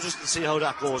 So it'll be interesting to see how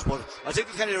that goes. But I think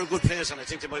Kilkenny are a good place, and I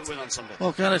think they might win on Sunday.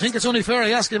 Okay, and I think it's only fair I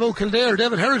ask you about Kildare.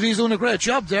 David Herrity's doing a great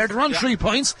job there. They're on 3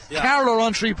 points. Yeah. Carlow are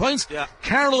on 3 points. Yeah.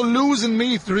 Carlow losing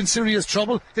Meath, they're in serious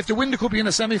trouble. If they win, they could be in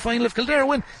a semi-final. If Kildare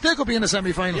win, they could be in a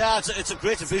semi-final. Yeah, it's a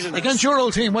great division. Against your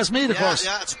old team, Westmeath, of course.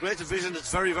 Yeah, it's a great division.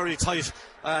 It's very, very tight.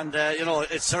 And,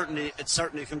 it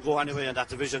certainly can go anyway in that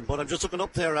division. But I'm just looking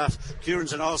up there at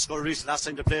Kieran's and Ardscoil Reach last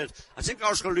time they played. I think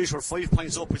Ardscoil Reach were 5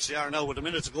 points up, which they are now with a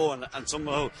minute to go, and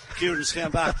somehow Kieran's came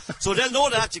back. So they'll know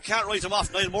that. You can't write them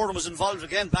off. Niall Moore was involved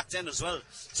again back then as well.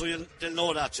 So they'll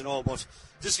know that, but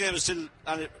this game is still,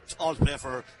 and it's all to play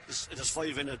for. There's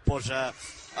 5 in it, but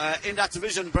in that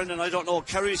division, Brendan, I don't know.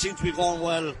 Kerry seem to be going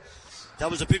well. That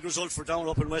was a big result for down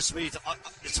up in Westmeath.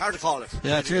 It's hard to call it.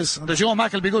 Yeah, it is. And the Joe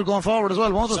Mack will be good going forward as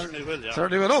well, won't it? Certainly will, yeah.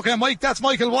 Certainly will. Okay, Mike, that's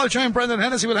Michael Walsh. I'm Brendan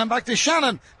Hennessy. We'll hand back to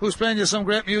Shannon, who's playing you some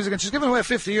great music, and she's giving away a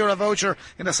 €50 voucher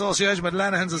in association with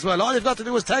Lenahans as well. All you've got to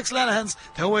do is text Lenahans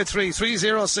to 083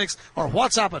 306 or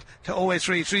WhatsApp it to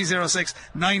 083 306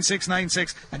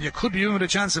 9696, and you could be with a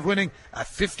chance of winning a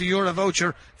 €50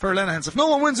 voucher for Lenahans. If no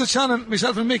one wins it, Shannon,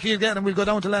 myself and Mickey again, and we'll go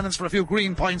down to Lenahans for a few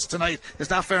green points tonight. Is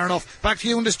that fair enough? Back to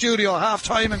you in the studio. Half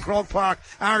time in Croke Park.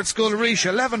 Ard School Reach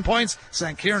 11 points,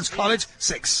 St. Kieran's College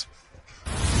 6.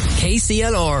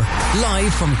 KCLR,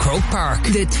 live from Croke Park.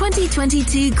 The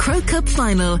 2022 Croke Cup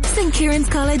Final, St. Kieran's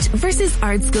College versus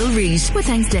Ard School Reach, with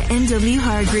thanks to NW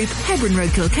Hire Group, Hebron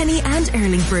Road, Kilkenny and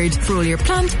Erlingford. For all your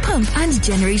plant, pump and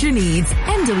generator needs,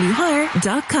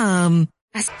 nwhire.com.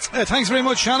 Thanks very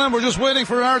much, Shannon. We're just waiting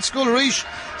for Ard School Reach.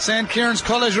 St. Kieran's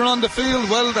College are on the field.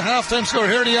 Well, the half-time score,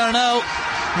 here they are now.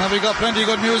 Now we got plenty of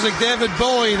good music. David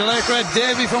Bowie, the late great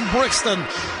Davy from Brixton,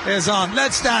 is on.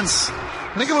 Let's Dance.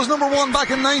 I think it was number 1 back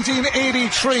in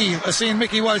 1983. I seen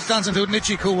Mickey Walsh dancing to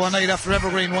Nichiku one night after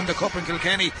Evergreen won the cup in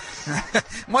Kilkenny.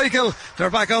 Michael, they're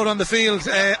back out on the field.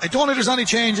 I don't think there's any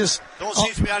changes. Don't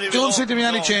seem to be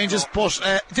any changes, but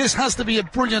this has to be a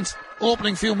brilliant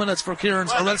opening few minutes for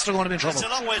Kieran's, or else they're going to be in trouble. It's a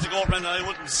long way to go, Brendan. I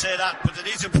wouldn't say that, but they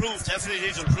need to improve. Definitely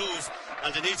need to improve.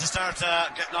 And they need to start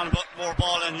getting on a bit more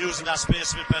ball and using that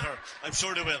space a bit better. I'm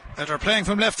sure they will. They're playing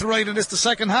from left to right in this, the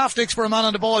second half. Dicks for a man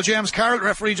on the ball. James Carroll,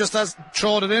 referee, just has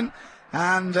thrown it in.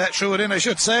 And threw it in, I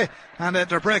should say. And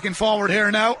they're breaking forward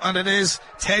here now. And it is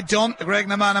Ted Dunn, the Greg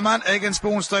man egg and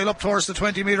spoon style, up towards the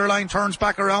 20-metre line. Turns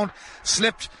back around.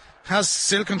 Slipped. Has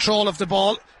still control of the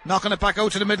ball. Knocking it back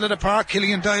out to the middle of the park.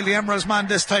 Killian Doyle, the Emeralds man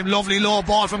this time. Lovely low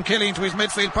ball from Killian to his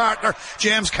midfield partner,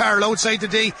 James Carroll, outside the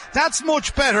D. That's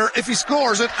much better if he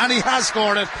scores it, and he has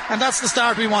scored it. And that's the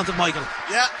start we wanted, Michael.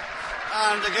 Yeah.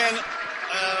 And again,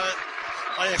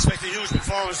 I expect a huge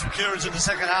performance from Kieran's in the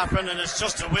second half, and it's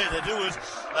just the way they do it.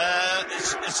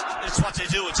 It's what they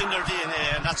do. It's in their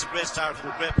DNA, and that's a great start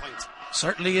and a great point.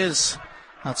 Certainly is.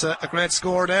 That's a great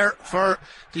score there for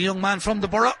the young man from the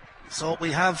borough. So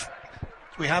we have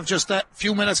just a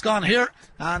few minutes gone here,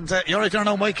 and you're right there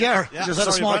now, Mike. Yeah, just had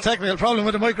a small technical problem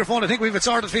with the microphone. I think we've it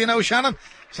sorted for you now, Shannon.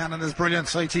 Shannon is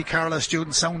brilliant. IT Carroll, a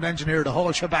student, sound engineer, the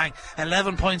whole shebang.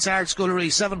 11 points Ard School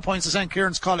Reach, 7 points to St.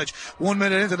 Kieran's College. 1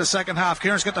 minute into the second half.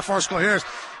 Kieran's got the first go. Here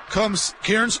comes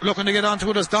Kieran's, looking to get onto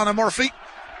it as Donna Murphy.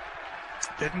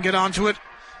 Didn't get onto it.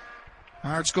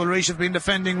 Ard School Reach have been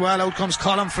defending well. Out comes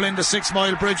Colin Flynn, the 6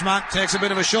 Mile bridge man. Takes a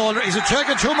bit of a shoulder. He's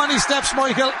taking too many steps,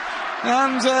 Michael.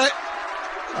 And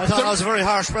I thought that was very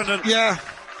harsh, Brendan. Yeah.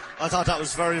 I thought that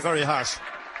was very, very harsh.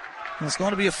 It's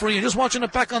going to be a free. Just watching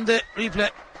it back on the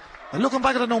replay. And looking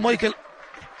back at it now, Michael,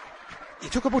 he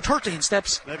took about 13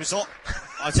 steps. Maybe so.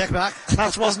 I'll take it back.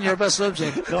 That wasn't your best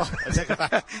subject. No, I'll take it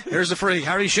back. Here's the free.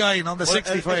 Harry Shine on the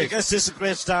 65. I guess this is a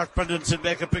great start, Brendan, to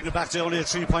bring it back to only a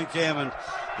 3-point game. And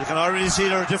you can already see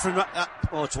there are different...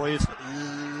 it's wide.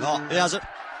 No, he has it.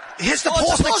 He hits the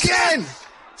post again!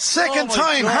 Second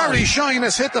time God. Harry Shine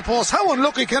has hit the post. How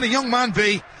unlucky can a young man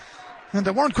be? And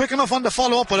they weren't quick enough on the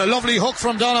follow-up, but a lovely hook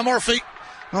from Donna Murphy.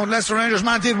 No, Leicester Rangers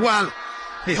man did well.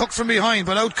 He hooked from behind,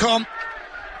 but out come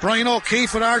Brian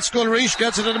O'Keefe with Ard School Reach.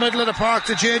 Gets it in the middle of the park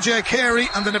to JJ Carey,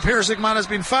 and then the Piercing man has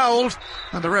been fouled,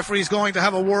 and the referee's going to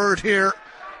have a word here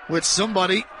with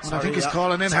somebody. I think he's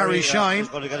calling in Harry Shine. He's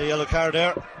going to get a yellow card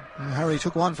there. Harry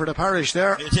took one for the parish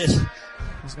there. It is.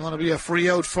 There's going to be a free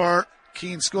out for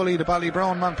Keane Scully, the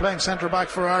Ballybrown man, playing centre back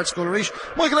for Ard School Reach.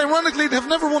 Michael, ironically, they've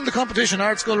never won the competition,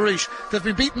 Ard School Reach. They've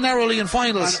been beaten narrowly in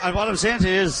finals. And what I'm saying to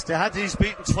you is, they had these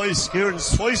beaten twice,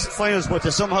 Kieran's twice in finals, but they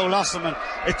somehow lost them, and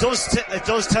it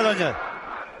does tell on you.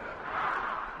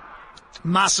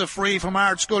 Massive free from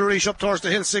Ard School Reach up towards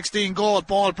the hill, 16 goal.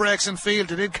 Ball breaks in field.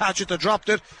 They did catch it, they dropped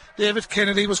it. David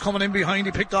Kennedy was coming in behind.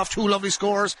 He picked off 2 lovely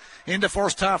scores in the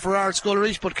first half for Ard School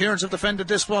Reach, but Kieran's have defended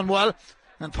this one well.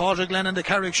 And Padraig Lennon, the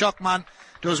Carrick Shockman,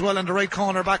 does well in the right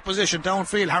corner back position.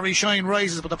 Downfield, Harry Shine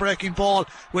rises, but the breaking ball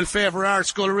will favour Ard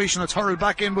School Reach, and it's hurled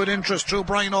back in with interest through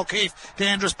Brian O'Keefe.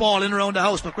 Dangerous ball in around the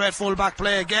house, but great full back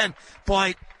play again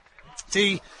by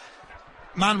the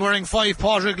Man wearing 5,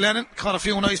 Padraig Lennon, caught a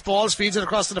few nice balls, feeds it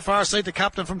across to the far side. The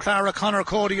captain from Clara, Conor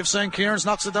Cody of St. Kieran's,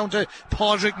 knocks it down to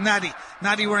Padraig Naddy.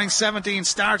 Naddy wearing 17,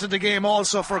 started the game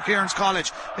also for Kieran's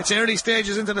College. It's early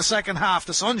stages into the second half.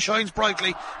 The sun shines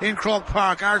brightly in Croke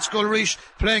Park. Ard Scoil Reach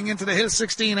playing into the Hill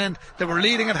 16 end. They were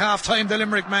leading at half time, the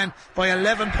Limerick men, by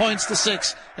 11 points to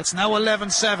 6. It's now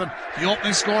 11-7. The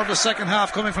opening score of the second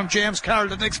half coming from James Carroll,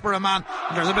 the Nixborough man.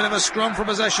 And there's a bit of a scrum for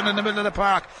possession in the middle of the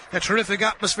park. A terrific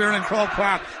atmosphere in Croke Park.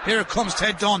 Here comes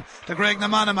Ted Dunn, the Greg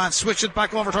Namana man. Switch it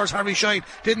back over towards Harry Shine.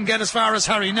 Didn't get as far as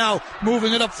Harry. Now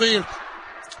moving it upfield.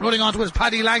 Running onto his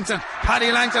Paddy Langton.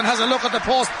 Paddy Langton has a look at the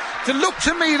post. To look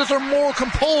to me that they're more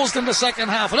composed in the second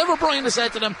half. Whatever Brian has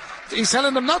said to them, he's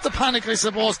telling them not to panic, I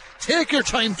suppose. Take your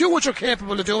time, do what you're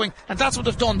capable of doing, and that's what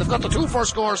they've done. They've got the 2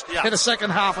 first scores in the second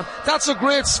half, and that's a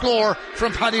great score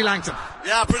from Paddy Langton.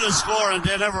 Yeah, brilliant score, and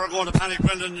they never are going to panic.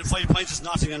 Brendan, 5 points is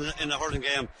nothing in a hurling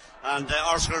game, and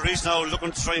Ard Scoil Reach now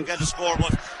looking to try and get a score,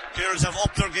 but Kieran's have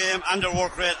upped their game and their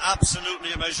work rate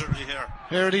absolutely immeasurably here.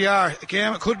 Here they are.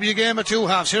 It could be a game of 2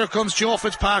 halves. Here comes Joe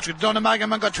Fitzpatrick.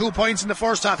 Dunnamaggin got 2 points in the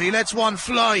first half. He lets one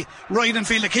fly right in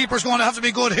field. The keeper's going to have to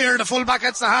be good here. The fullback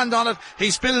gets the hand on it.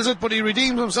 He spills it, but he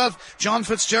redeems himself. John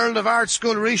Fitzgerald of Ard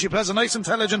Scoil Reach. He plays a nice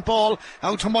intelligent ball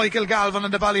out to Michael Galvin,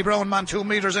 and the Ballybrown man 2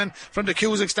 metres in from the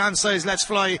Cusack stand size. Lets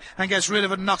fly and gets rid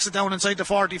of it and knocks it down inside the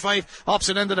 45.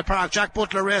 Opposite end of the park. Jack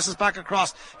Butler races back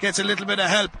across. Gets a little bit of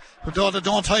help. But though they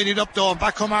don't tidy it up though.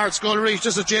 Back come Ard Scoil Reach.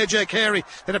 Just as JJ Carey.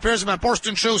 It appears to be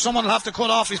bursting through. Someone will have to cut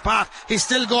off his path. He's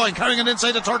still going. Carrying it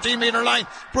inside the 13 metre line.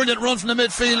 Brilliant run from the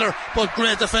midfielder. But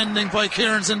great defending by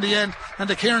Kieran's in the end. And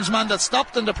the Kieran's man that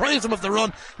stopped and deprived him of the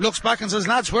run looks back and says,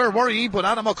 lads, where were ye? But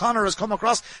Adam O'Connor has come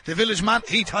across. The village man,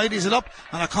 he tidies it up.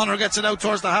 And O'Connor gets it out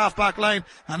towards the half back line.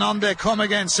 And on they come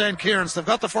again, St. Kieran's. They've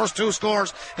got the first 2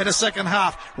 scores in the second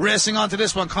half. Racing onto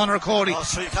this one, Conor Cody.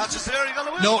 3 catches there, he got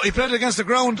away. No, he played it against the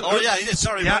ground. Oh yeah, he did,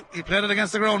 sorry. Yeah, he played it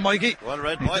against the ground, Mikey. Well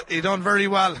read, boy. He done very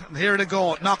well. And here they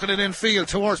go, knocking it in field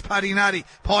towards Paddy Naddy.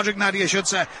 Padraig Naddy, I should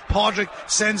say. Padraig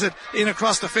sends it in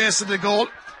across the face of the goal.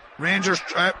 Rangers,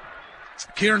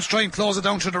 Kieran's trying to close it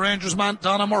down to the Rangers man.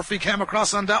 Donna Murphy came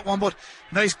across on that one, but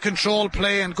nice control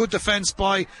play and good defence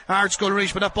by Ard Scoil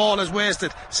Reach, but that ball is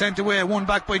wasted. Sent away, won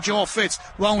back by Joe Fitz.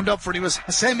 Wound up for it. He was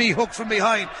semi-hooked from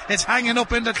behind. It's hanging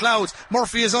up in the clouds.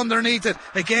 Murphy is underneath it.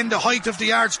 Again, the height of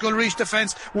the Ard Scoil Reach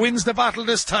defence wins the battle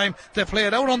this time. They play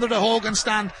it out under the Hogan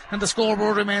stand, and the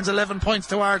scoreboard remains 11 points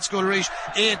to Ard Scoil Reach,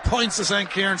 8 points to St.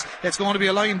 Kieran's. It's going to be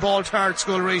a line ball to Ard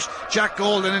Scoil Reach. Jack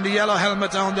Golden in the yellow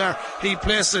helmet down there. He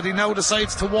places it. He now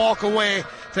decides to walk away.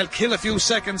 They'll kill a few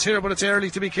seconds here, but it's early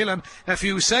to be killing a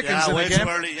few seconds in the game. Way too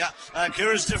early, yeah.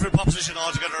 Kieran's different proposition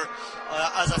altogether,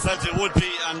 as I felt it would be,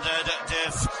 and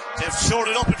they've shored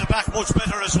it up at the back much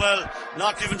better as well,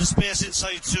 not giving the space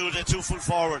inside to the 2 full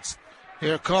forwards.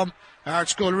 Here come Ard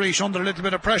Scoil Reach under a little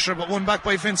bit of pressure, but won back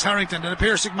by Vince Harrington. And the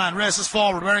Piercing man races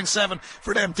forward, wearing 7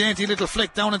 for them. Dainty little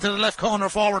flick down into the left corner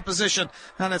forward position,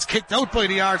 and it's kicked out by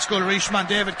the Ard Scoil Reach man,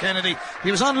 David Kennedy. He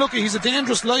was unlucky. He's a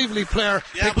dangerous, lively player.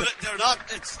 Yeah, but they're not.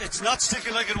 It's not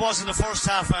sticking like it was in the first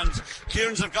half, and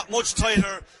Kieran's have got much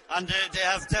tighter, and they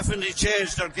have definitely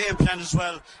changed their game plan as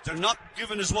well. They're not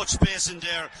giving as much space in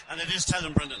there, and it is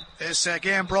telling, Brendan. This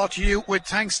game brought to you with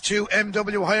thanks to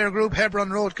MW Hire Group,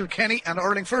 Hebron Road, Kilkenny and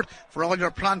Urlingford. For all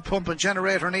your plant, pump and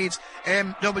generator needs,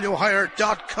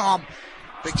 mwhire.com.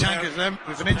 Big thank you to them.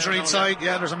 We've an injury inside.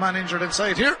 Yeah, there's a man injured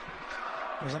inside here.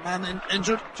 There's a man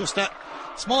injured. Just that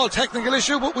small technical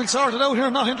issue, but we'll sort it out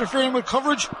here, not interfering with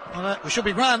coverage. We should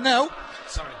be grand now.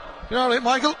 Sorry. You all right,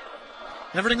 Michael?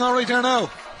 Everything all right there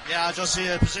now? Yeah, I just see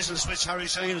a position switch. Harry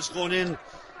Shine is going in,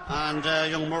 and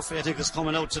young Murphy, I think, is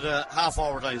coming out to the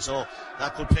half-forward line, so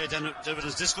that could pay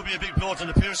dividends. This could be a big blow to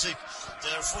the Piercing.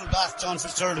 Their full-back, John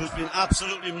Fitzgerald, who's been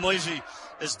absolutely mighty,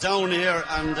 is down here,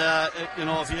 and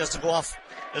if he has to go off,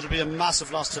 it'll be a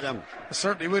massive loss to them.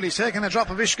 Certainly will. He's taking a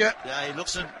drop of Ishka. Yeah, he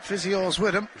looks at physio's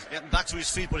with him. He's getting back to his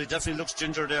feet, but he definitely looks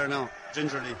ginger there now.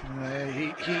 Gingerly.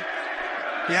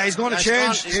 He's going to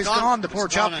change. He's gone, the poor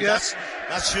chap. Yes,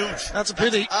 that's huge. That's a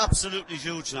pity. That's absolutely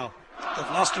huge now.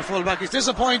 They've lost their fullback. He's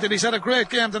disappointed. He's had a great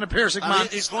game than a Piercing man.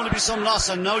 He's going to be some loss,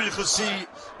 and now you could see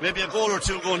maybe a goal or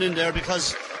 2 going in there,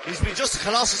 because he's been just a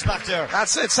colossus back there.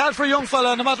 It's sad for a young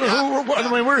fella, no matter who.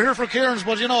 We're here for Kieran's,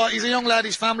 but he's a young lad.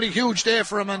 His family, huge day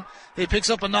for him, and he picks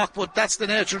up a knock. But that's the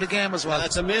nature of the game as well. Yeah,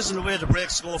 it's amazing the way the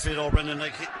breaks go for you, though, Brendan.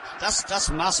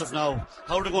 That's massive now.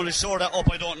 How they're going to shore that up,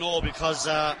 I don't know, because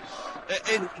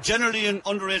generally in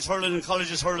underage hurling and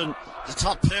colleges hurling, the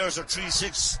top players are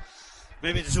 3-6.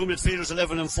 Maybe the 2 midfielders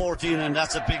 11 and 14, and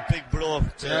that's a big blow.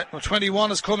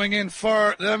 21 is coming in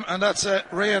for them, and that's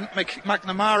Ryan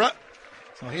McNamara.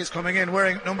 So he's coming in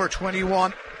wearing number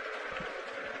 21.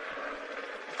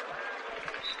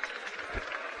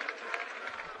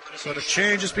 So the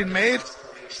change has been made.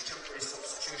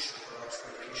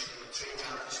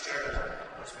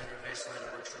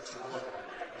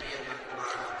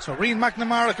 So Rian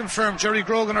McNamara confirmed. Jerry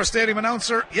Grogan, our stadium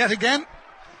announcer, yet again,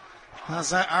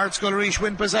 as Ardscoil Laois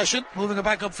win possession, moving it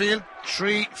back upfield.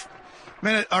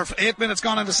 8 minutes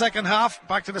gone in the second half.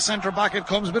 Back to the centre back it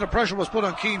comes. A bit of pressure was put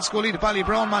on Keane Scully. The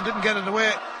Ballybrown man didn't get it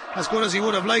away as good as he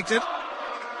would have liked it.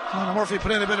 Conor Murphy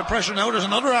put in a bit of pressure now. There's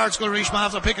another Ardscoil Laois man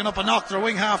after picking up a knock. Their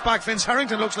wing half back Vince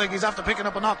Harrington looks like he's after picking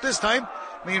up a knock this time.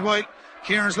 Meanwhile,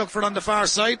 Kieran's look for it on the far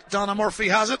side. Donna Murphy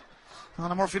has it.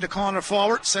 Donna Murphy, the corner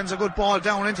forward, sends a good ball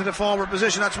down into the forward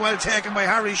position. That's well taken by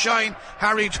Harry Shine.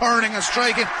 Harry turning and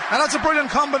striking, and that's a brilliant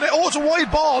combination. Oh, it's a wide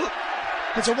ball.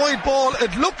 It's a wide ball.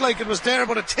 It looked like it was there,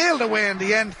 but it tailed away in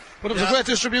the end. But it was a great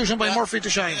distribution by Murphy to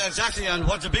Shine. Yeah, exactly, and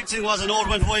what the big thing was, Ord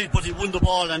went wide, but he won the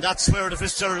ball, and that's where the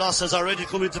Fitzgerald loss has already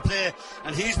come into play.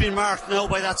 And he's been marked now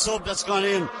by that sub that's gone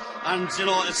in. And, you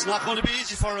know, it's not going to be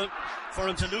easy for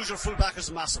him to lose your full back is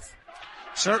massive.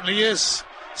 Certainly is.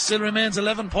 Still remains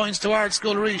 11 points to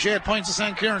Ardscoil Laois, 8 points to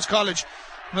St. Kieran's College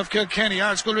of Kilkenny.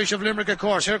 Ardscoil Laois of Limerick, of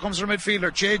course. Here comes their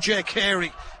midfielder, JJ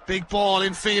Carey. Big ball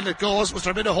in field it goes. Was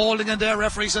there a bit of holding in there?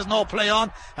 Referee says no, play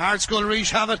on. Ardscoil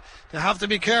Laois have it. They have to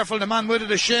be careful. The man with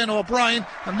it is Shane O'Brien.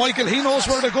 And Michael, he knows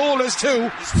where the goal is too.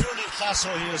 He's brilliant class, so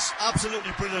he is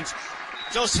absolutely brilliant.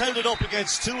 Just held it up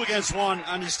against 2 against 1,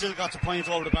 and he still got the point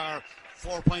over the bar.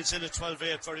 4 points in at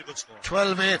 12-8, very good score.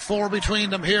 12-8, 4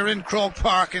 between them here in Croke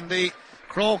Park in the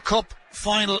Croke Cup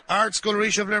final. Ardscoil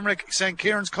Laois of Limerick, St.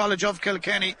 Kieran's College of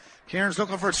Kilkenny. Kieran's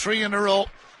looking for 3 in a row,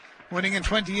 winning in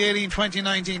 2018,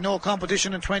 2019, no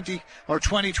competition in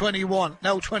 2021,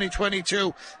 now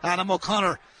 2022. Adam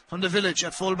O'Connor from the Village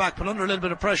at full-back, but under a little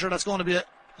bit of pressure. That's going to be a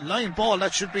line ball.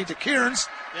 That should be to Kieran's.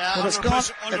 Yeah,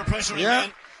 but under pressure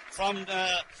again. From the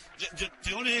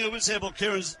only thing I will say about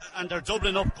Kieran's, and they're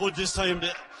doubling up good this time,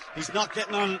 he's not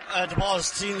getting on the ball as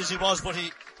clean as he was, but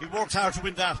he worked hard to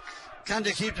win that. Can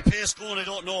they keep the pace going? I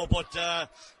don't know, but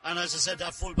and as I said,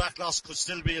 that full back loss could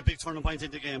still be a big turning point in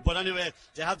the game. But anyway,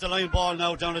 they have the line ball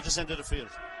now down at the centre of the field.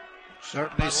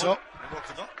 Certainly so.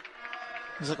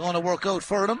 Is it going to work out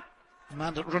for them? The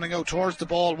man that running out towards the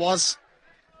ball was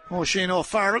Shane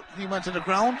O'Farrell. He went to the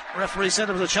ground. Referee said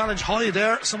it was a challenge high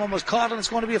there. Someone was caught, and it's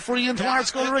going to be a free into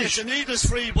Ardscoil Laois. It's a needless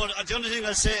free, but the only thing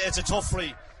I'll say, it's a tough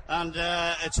free. And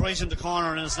it's right in the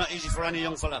corner, and it's not easy for any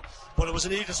young fella. But it was a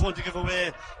needless one to give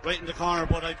away right in the corner.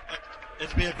 But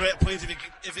it'll be a great point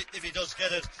if he does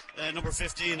get it. Number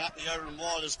 15, Anthony Ireland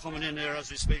Wall, is coming in there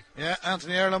as we speak. Yeah,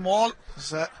 Anthony Ireland Wall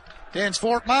is Dane's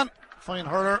fourth man. Fine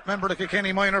hurler, member of the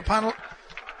Kilkenny minor panel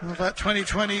of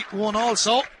 2021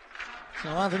 also. So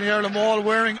Anthony Ireland Wall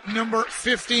wearing number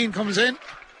 15 comes in.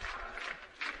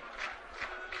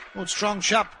 Good strong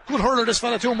chap. Good hurler this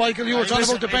fella too, Michael. You were talking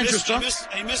about the bench was strong.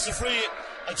 He missed the free.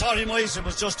 I thought he might. It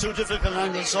was just too difficult an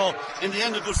angle. So in the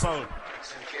end, a good foul.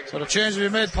 So the change we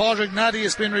made, Padraig Naddy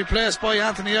has been replaced by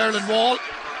Anthony Ireland Wall.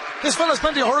 This fella's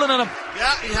plenty of hurling in him.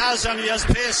 Yeah, he has, and he has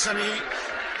pace, and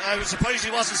I was surprised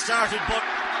he wasn't started, but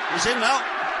he's in now.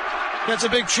 Gets a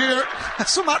big cheer.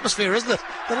 Some atmosphere, isn't it?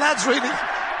 The lads really,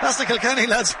 that's the Kilkenny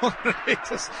lads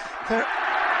underneath us.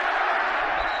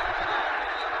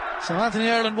 So Anthony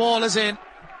Ireland Wall is in.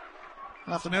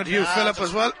 Afternoon to you, Philip,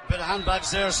 as well. Bit of handbags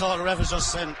there, so the ref is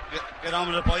just saying, get on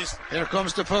with it, boys. Here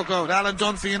comes the puck out. Alan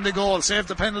Dunphy in the goal. Saved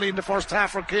the penalty in the first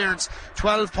half for Kieran's.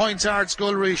 12 points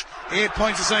Ardscoil Laois. 8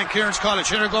 points to St. Kieran's College.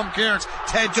 Here come Kieran's.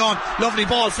 Ted Dunn. Lovely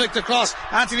ball flicked across.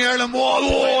 Anthony Ireland Wall.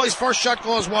 Oh, his first shot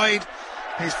goes wide.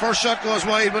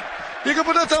 But you can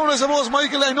put that down, I suppose,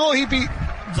 Michael. I know he'd be...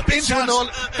 It's a big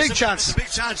chance. Big chance. It's a big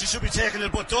chance. He should be taking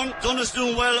it. But Dunn is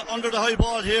doing well under the high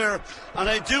ball here. And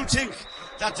I do think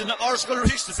that the Ardscoil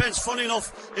Laois defence, funny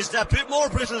enough, is that bit more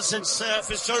brittle since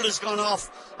Fitzgerald has gone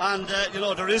off. And,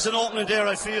 there is an opening there,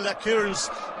 I feel, that Kieran's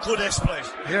could exploit.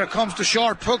 Here comes the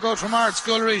short puck out from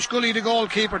Ardscoil Laois. Scully, the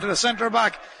goalkeeper, to the centre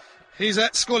back. He's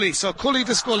at Scully. So Cully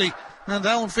to Scully. And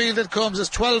downfield it comes. It's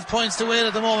 12 points to 8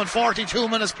 at the moment. 42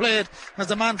 minutes played. As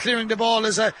the man clearing the ball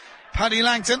is Paddy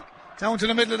Langton. Down to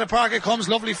the middle of the park it comes.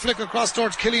 Lovely flick across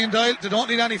towards Killian Doyle. They don't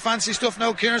need any fancy stuff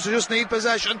now, Kieran, so just need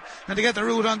possession and to get the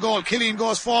route on goal. Killian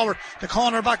goes forward. The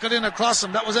corner back it in across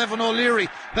him. That was Evan O'Leary.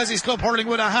 Leslie's club hurling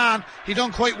with a hand. He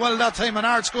done quite well that time, and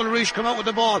Ardscoil Laois come out with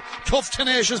the ball. Tough,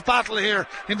 tenacious battle here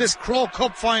in this Croke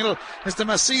Cup final. It's the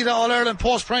Masida All-Ireland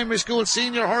Post-Primary School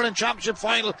Senior Hurling Championship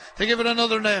final, to give it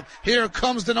another name. Here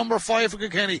comes the number 5 for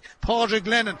Kilkenny. Padraig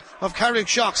Lennon of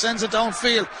Carrickshock sends it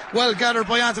downfield. Well gathered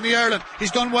by Anthony Ireland. He's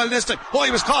done well this time. Oh,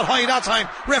 he was caught high that time.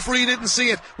 Referee didn't see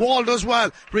it. Wall does well.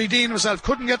 Redeemed himself.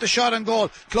 Couldn't get the shot on goal.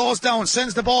 Closed down.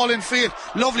 Sends the ball in field.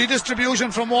 Lovely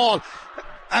distribution from Wall.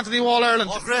 Anthony Wall, Ireland.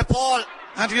 Oh, great ball.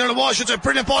 Anthony Earl Walsh, it's a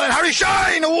brilliant ball in. Harry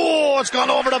Shine! Oh, it's gone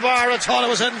over the bar. I thought it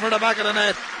was heading for the back of the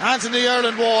net. Anthony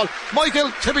Earl Wall.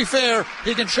 Michael, to be fair,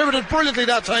 he contributed brilliantly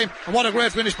that time. And what a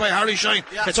great finish by Harry Shine.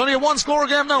 Yeah. It's only a one-score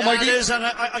game now, Mikey. It is, and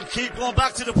I keep going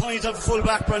back to the point of the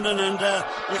full-back, Brendan, and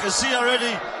you can see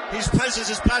already his presence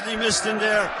is badly missed in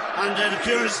there. And the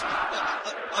Kieran's,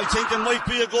 I think there might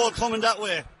be a goal coming that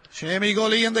way. Shamey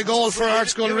Gully in the goal for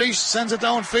Artskull Reach. Sends it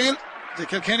downfield. The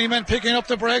Kilkenny men picking up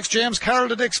the breaks. James Carroll,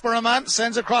 the Dixborough man,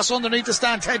 sends across underneath the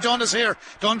stand. Ted Dunn is here.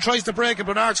 Dunn tries to break it,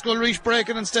 but Artskull Reach break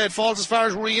it instead. Falls as far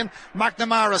as Rian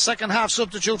McNamara, second half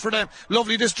substitute for them.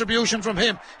 Lovely distribution from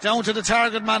him down to the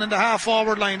target man in the half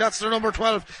forward line. That's the number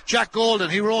 12, Jack Golden.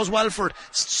 He rose Welford,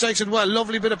 strikes it well.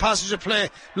 Lovely bit of passage of play.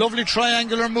 Lovely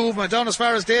triangular movement down as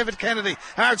far as David Kennedy.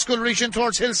 Artskull Reach in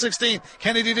towards Hill 16.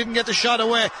 Kennedy didn't get the shot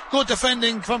away. Good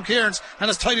defending from Kearns, and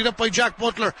it's tidied up by Jack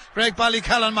Butler. Greg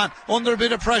Ballycallan man under a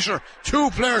bit of pressure. Two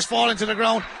players falling to the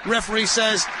ground. Referee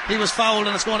says he was fouled,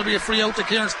 and it's going to be a free out to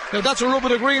Kearns. Now that's a rub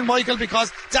of the green, Michael,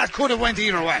 because that could have went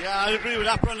either way. Yeah, I agree with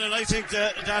that, Brendan. I think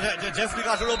that they definitely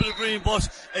got a rub of the green, but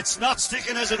it's not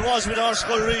sticking as it was with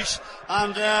Artskull Reach,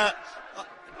 and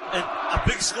a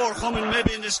big score coming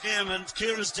maybe in this game, and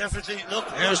Kearns definitely look.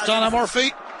 Here's Donna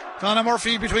Murphy. Donna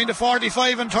Murphy between the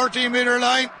 45 and 13 metre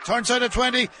line, turns out at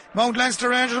 20. Mount Leinster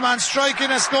Rangers man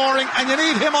striking and scoring, and you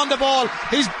need him on the ball.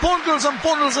 He's bundles and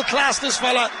bundles of class, this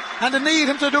fella, and they need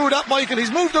him to do that, Michael.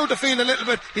 He's moved out the field a little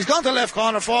bit. He's gone to left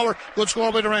corner forward. Good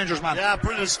score by the Rangers man. Yeah,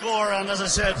 brilliant score, and as I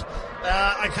said,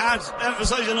 I can't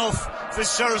emphasise enough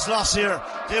Fitzgerald's loss here.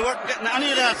 They weren't getting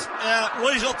any of that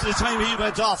right up to the time he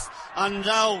went off, and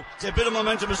now the bit of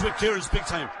momentum is with Kearns big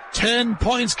time. 10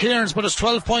 points Kearns, but it's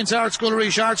 12 points Artskull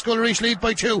Reach. Artskull Reach lead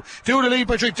by 2. Due to lead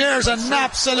by 3. There's an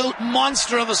absolute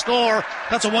monster of a score.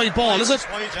 That's a wide ball, is it?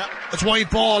 It's wide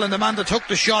ball, and the man that took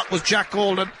the shot was Jack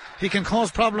Golden. He can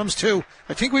cause problems too.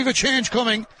 I think we've a change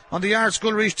coming on the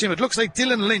Artskull Reach team. It looks like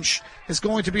Dylan Lynch is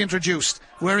going to be introduced,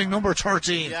 wearing number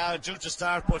 13. Yeah, due to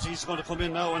start, but he's going to come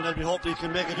in now, and they'll be hoping he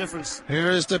can make a difference.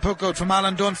 Here's the puck out from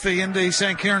Alan Dunphy in the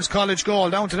St. Kieran's College goal.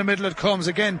 Down to the middle it comes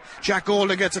again. Jack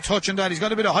Golden gets a touch on that. He's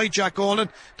got a bit of height, Jack Golden.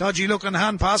 Dodgy looking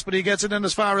hand pass, but he gets it in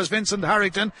as far as Vincent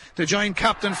Harrington, the joint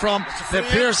captain from the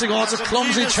Piercing. Oh, it's a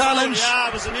clumsy challenge. Yeah,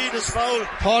 it was a needless foul.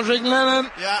 Padraig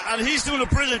Lennon. Yeah, and he's doing a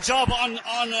brilliant job on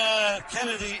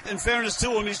Kennedy. In fairness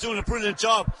to him, he's doing a brilliant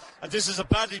job. And this is a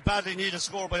badly needed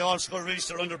score by Artskull Reach.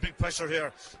 They're under big pressure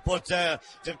here. But that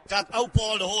out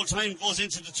ball the whole time goes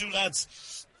into the two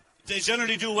lads. They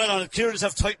generally do well on it. Kieran's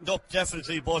have tightened up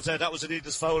definitely, but that was a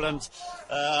needless foul, and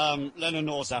Lennon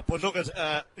knows that. But look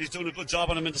at he's doing a good job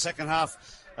on him in the second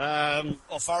half.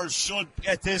 O'Farrell should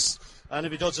get this, and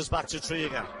if he does, it's back to 3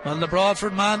 again. And the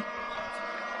Broadford man,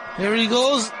 here he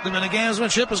goes. The minute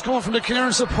gamesmanship is coming from the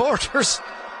Kieran supporters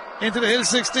into the Hill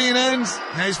 16 end.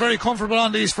 Yeah, he's very comfortable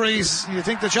on these frees. You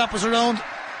think the chap was around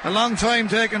a long time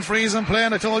taking frees and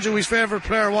playing. I told you his favourite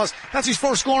player was. That's his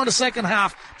first score in the second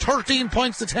half. 13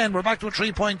 points to 10. We're back to a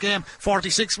 3-point game.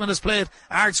 46 minutes played.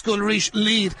 Artskull Reach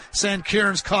lead St.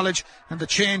 Kieran's College, and the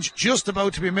change just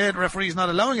about to be made. Referee's not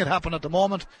allowing it happen at the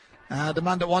moment. The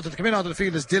man that wanted to come in onto the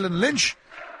field is Dylan Lynch.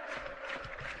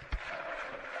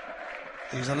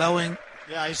 He's allowing.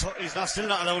 Yeah, he's still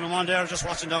not allowing him on there. Just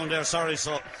watching down there. Sorry.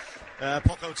 So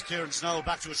puck out to Kieran's now.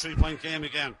 Back to a 3-point game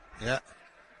again. Yeah.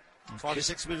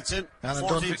 46 minutes in, Alan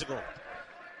 14 to go.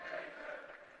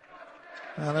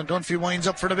 Alan Dunphy winds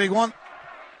up for the big one.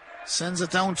 Sends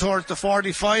it down towards the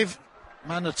 45.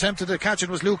 Man attempted to catch it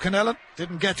was Luke Canellan.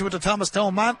 Didn't get to it, the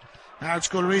Thomastown man.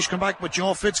 Artskull Reach come back, but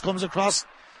Joe Fitz comes across.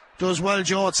 Does well,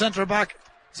 Joe, at centre back.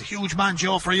 He's a huge man,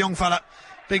 Joe, for a young fella.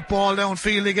 Big ball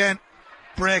downfield again.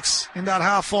 Breaks in that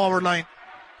half forward line.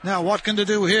 Now, what can they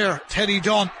do here? Teddy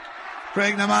Dunn.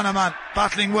 Greg Namanaman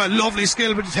battling well. Lovely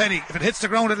skill with Teddy. If it hits the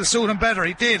ground, it'll suit him better.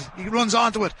 He did. He runs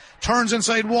onto it. Turns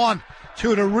inside 1.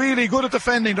 2. They're really good at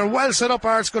defending. They're well set up,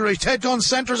 Artskull Reach. Ted Dunn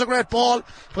centres a great ball,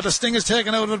 but the sting is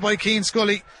taken out of it by Keane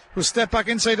Scully, who stepped back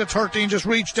inside the 13, just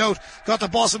reached out, got the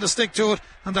boss of the stick to it,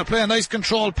 and they'll play a nice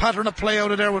controlled pattern of play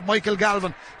out of there with Michael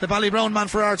Galvin, the Ballybrown man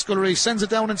for Artskull Reach. Sends it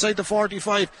down inside the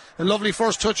 45. A lovely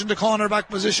first touch in the cornerback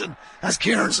position as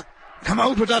Kearns come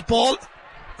out with that ball.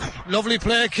 Lovely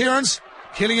play, Kearns.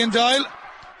 Killian Doyle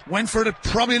went for it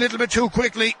probably a little bit too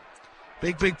quickly.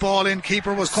 Big ball in.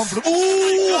 Keeper was comfortable.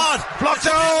 Oh, blocked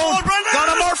down.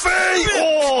 Donna Murphy.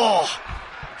 Oh,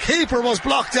 keeper was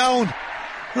blocked down.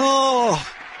 Oh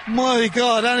my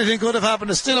God, anything could have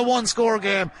happened. It's still a 1-score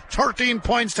game. 13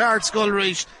 points to Artskull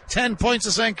Reach. 10 points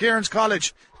to St. Kieran's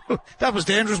College. That was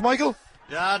dangerous, Michael.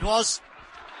 Yeah, it was.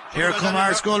 Here come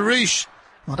Artskull Reach.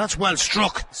 Oh, that's well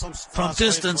struck from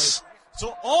distance.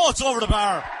 So, it's over the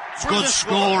bar. Good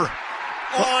score.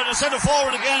 Oh, they send it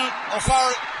forward again.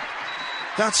 O'Farrell.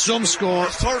 That's some score.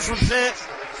 Third from play.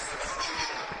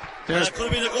 Could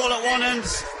have been a goal at one end.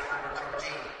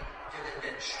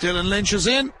 Dylan Lynch is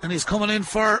in, and he's coming in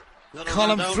for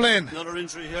Colin Flynn. Another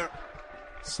injury here.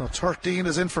 So 13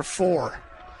 is in for 4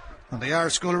 on the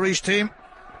Ardscoil Reach team.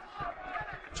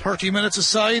 30 minutes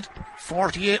aside,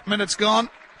 48 minutes gone.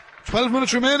 12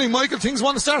 minutes remaining, Michael. Things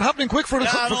want to start happening quick for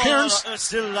Cairns. It's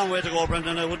still a long way to go,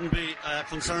 Brendan. I wouldn't be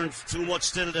concerned too much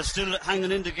still. They're still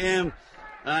hanging in the game,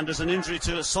 and there's an injury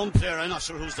to some player. I'm not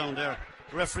sure who's down there.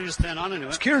 The referee is playing on anyway.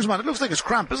 It's Cairns, man. It looks like it's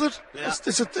cramp, is it? Yeah.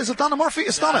 Is it Donna Murphy?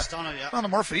 It's Donna. It's Donna, yeah. Donna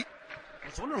Murphy. I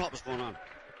was wondering what was going on.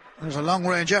 There's a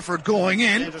long-range effort going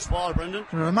in. Dangerous ball, Brendan.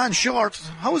 They're a man short.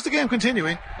 How is the game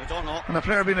continuing? I don't know. And a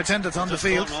player being attended on the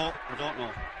field. I don't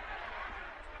know.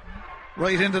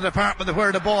 Right into the department of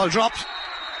where the ball dropped.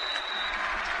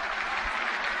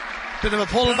 Bit of a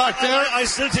pull back there. I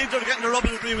still think they're getting the rub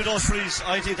and agree with those frees.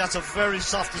 I think that's a very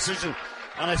soft decision,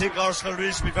 and I think Ardscoil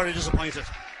Reach will be very disappointed.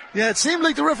 Yeah, it seemed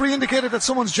like the referee indicated that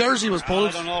someone's jersey was pulled.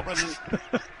 I don't know,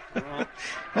 Brendan.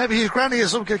 Maybe his granny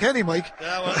is some Kilkenny, Mike.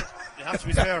 Yeah, well, you have to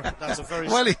be fair. That's a very...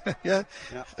 Well, yeah.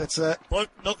 It's, but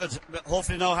look,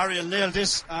 hopefully now Harry will nail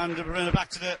this, and we're bringing it back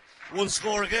to the one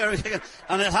score again,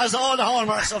 and it has all the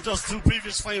hallmarks of those 2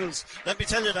 previous finals. Let me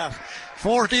tell you that.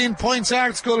 14 points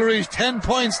Ardscoil Reach, 10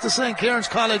 points to St. Kieran's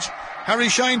College. Harry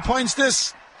Shine points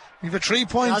this. We've a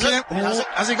 3-point game.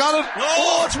 Has he got it? No.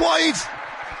 Oh, it's wide.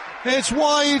 It's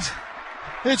wide.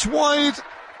 It's wide.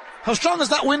 How strong is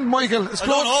that wind, Michael? It's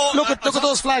blowing. Look at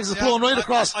those flags. It's blowing right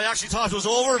across. I actually thought it was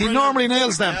over. He normally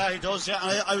nails them. Yeah, he does. Yeah,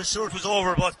 and I was sure it was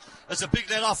over, but it's a big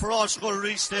let off for Ardscoil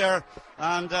Reach there,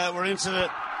 and we're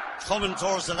coming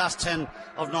towards the last 10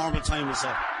 of normal time, we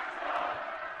say.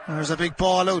 There's a big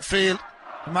ball outfield.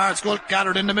 Ardscoil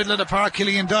gathered in the middle of the park.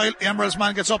 Killian Doyle, the Emeralds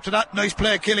man, gets up to that. Nice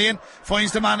play, Killian.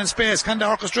 Finds the man in space. Can they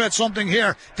orchestrate something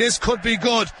here? This could be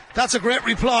good. That's a great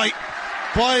reply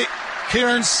by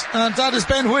Cairns, and that is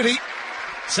Ben Whitty.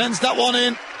 Sends that one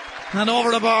in and over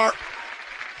the bar.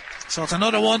 So it's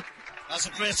another one. That's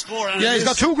a great score. And yeah, he's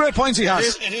got 2 great points he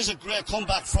has. It is a great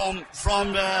comeback from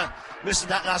missing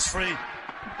that last free.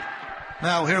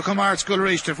 Now, here come Ardscoil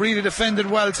Reach. They've really defended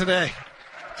well today.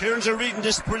 Cairns are reading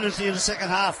this brilliantly in the second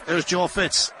half. There's Joe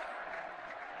Fitz.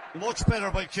 Much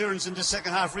better by Cairns in the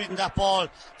second half, reading that ball,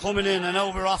 coming in, and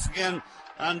now we're off again.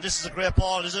 And this is a great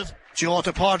ball, is it? Joe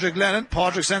to Padraig Lennon.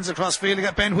 Padraig sends it across field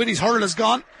again. Ben Whitty's hurl is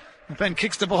gone. And Ben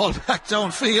kicks the ball back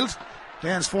downfield.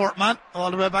 Glenn's fourth man, all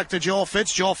the way back to Joe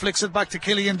Fitz. Joe flicks it back to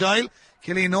Killian Doyle.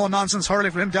 Killian, no nonsense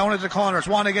hurling for him down at the corner. It's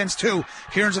 1 against 2.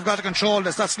 Cairns have got to control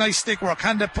this. That's nice stick work.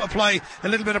 Can they apply a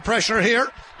little bit of pressure here?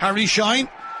 Harry Shine.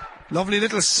 Lovely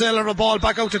little sail of a ball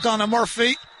back out to Donna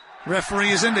Murphy.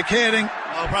 Referee is indicating.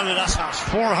 Oh, Brandon, that's harsh.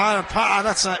 Poor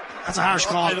that's a harsh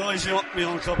call. I know he's my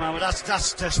own club man, but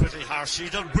that's desperately harsh. He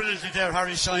done brilliantly there,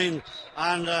 Harry Shine,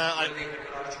 and I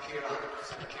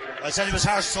said he was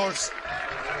harsh towards.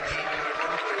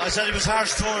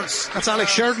 That's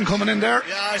Alex Sheridan coming in there.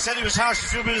 Yeah, I said he was harsh a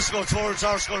few minutes ago towards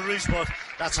Ardscoil Reach, but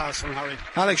that's harsh from Harry.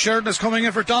 Alex Sheridan is coming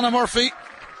in for Donna Murphy.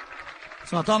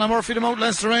 It's not Donna Murphy, the Mount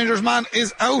Leinster Rangers man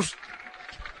is out.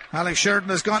 Alex Sheridan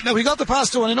has gone. Now, he got the pass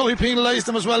to one. I know he penalised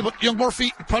him as well, but young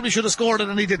Murphy probably should have scored it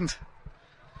and he didn't.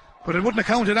 But it wouldn't have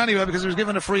counted anyway because he was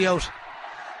given a free out.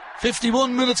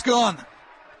 51 minutes gone.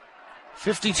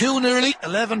 52 nearly.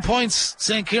 11 points.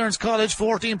 St. Kieran's College.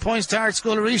 14 points to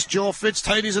Ardscoil Reach. Joe Fitz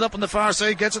tidies it up on the far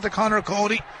side. Gets it to Conor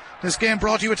Cody. This game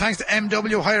brought to you with thanks to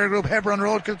MW Hire Group, Hebron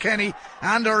Road, Kilkenny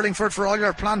and Urlingford for all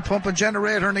your plant pump and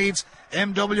generator needs.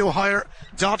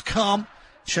 MWHire.com.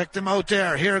 Check them out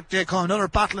there. Here they come. Another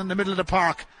battle in the middle of the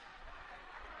park.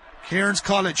 Kieran's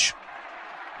College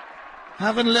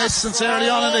having led since early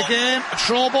on in the game. A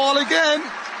throw ball again.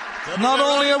 Not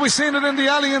only are we seeing it in the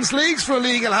Alliance Leagues for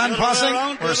illegal hand passing,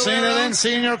 we're seeing it in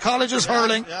senior colleges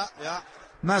hurling.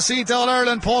 Massey All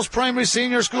Ireland Post Primary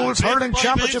Senior Schools Hurling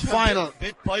Championship Final.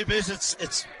 Bit by bit, it's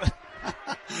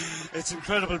it's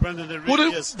incredible, Brendan. It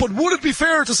really is. But would it be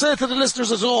fair to say to the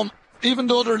listeners at home, even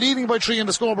though they're leading by 3 in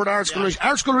the scoreboard,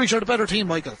 Ardscoil Reach are the better team,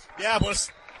 Michael? Yeah,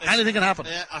 but anything can happen.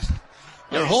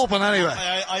 You're hoping anyway.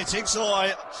 I think so.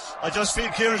 I just feel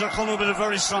Kieran's are coming with a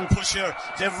very strong push here.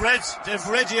 They've read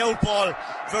the out ball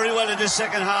very well in this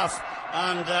second half.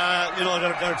 And,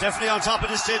 they're definitely on top of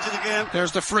this stage of the game.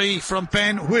 There's the free from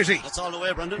Ben Whitty. That's all the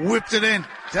way, Brendan. Whipped it in.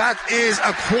 That is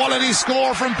a quality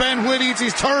score from Ben Whitty. It's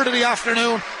his third of the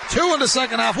afternoon. 2 in the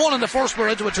second half, 1 in the first. We're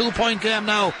into a 2-point game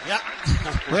now. Yeah.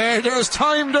 Where there's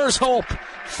time, there's hope.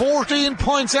 14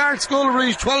 points Ardscoil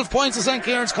Reach, 12 points to St.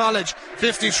 Kieran's College.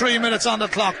 53 minutes on the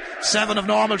clock. 7 of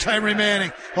normal time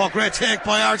remaining. Oh, great take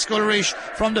by Ardscoil Reach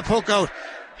from the puck out.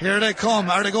 Here they come.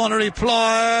 Are they going to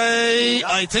reply?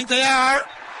 I think they are.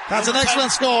 That's an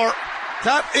excellent score.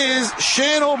 That is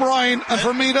Shane O'Brien, and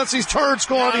for me that's his third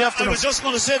score of the afternoon. I was just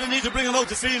going to say they need to bring him out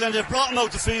the field, and they've brought him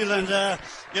out the field, and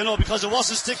because it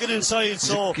wasn't sticking inside.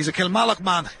 So he's a Kilmallock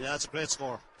man. Yeah, it's a great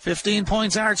score. 15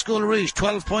 points Art School Reach,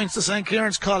 12 points to St.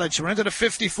 Kieran's College. We're into the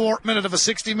 54th minute of a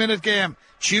 60-minute game.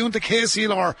 Tuned to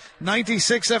KCLR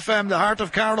 96 FM, the heart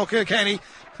of Carlow Kilkenny.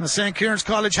 And the St. Kieran's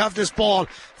College have this ball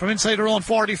from inside their own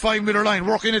 45-metre line,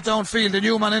 working it downfield. The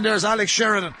new man in there is Alex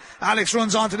Sheridan. Alex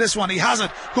runs onto this one. He has it.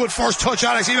 Good first touch,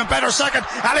 Alex. Even better second.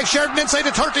 Alex Sheridan inside the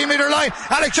 13-metre line.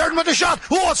 Alex Sheridan with the shot.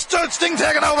 Oh, sting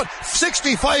taken out of it.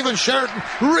 65, and Sheridan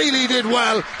really did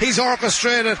well. He's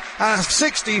orchestrated a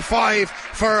 65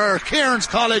 for Kieran's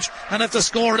College, and if they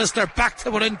score this, they're back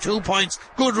to within 2 points.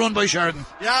 Good run by Sheridan.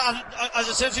 Yeah, and as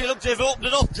I said to you, look, they've opened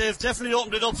it up. They've definitely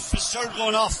opened it up. Sheridan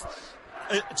going off,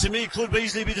 to me, could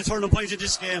easily be the turning point of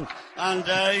this game. And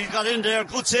he got in there.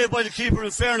 Good save by the keeper, in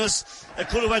fairness. It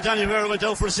could have went anywhere. It went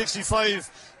out for a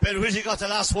 65. Ben Whitty got the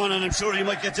last one, and I'm sure he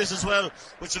might get this as well,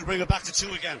 which will bring it back to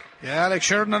 2 again. Yeah, Alex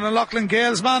Sheridan and the Loughlin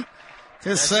Gales man.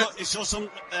 He showed some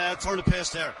turn of pace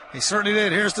there. He certainly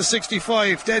did. Here's the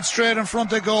 65, dead straight in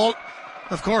front of goal.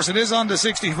 Of course, it is on the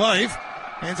 65.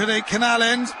 Into the canal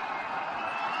end.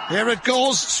 Here it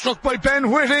goes, struck by Ben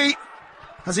Whitty.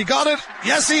 Has he got it?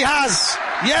 Yes, he has.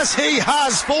 Yes, he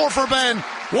has. 4 for Ben.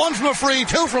 1 from a free,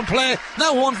 2 from play.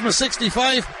 Now 1 from a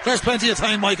 65. There's plenty of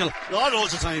time, Michael.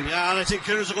 Loads of time, yeah. And I think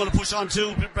Kieran's are going to push on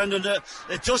too, Brendan.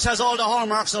 It just has all the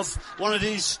hallmarks of one of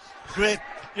these great,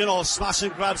 smash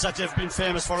and grabs that they've been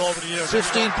famous for over the years.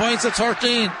 15 points at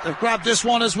 13. They've grabbed this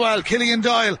one as well. Killian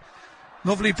Doyle.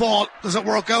 Lovely ball. Does it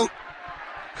work out?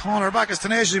 Corner back is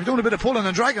tenacious. He's doing a bit of pulling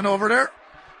and dragging over there.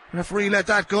 Referee let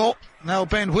that go. Now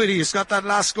Ben Whitty has got that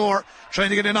last score, trying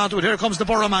to get in onto it. Here comes the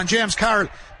Borough man, James Carroll,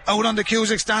 out on the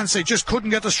Cusack stand side. Just couldn't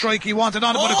get the strike he wanted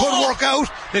on it, but it could work out.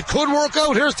 It could work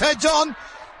out. Here's Ted Dunn.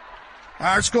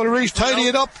 Art School Reach tidy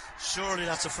it up. Surely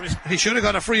that's a free. He should have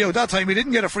got a free out that time. He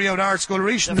didn't get a free out, Art School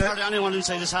Reach. There's hardly anyone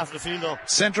inside this half of the field though.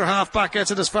 Centre half back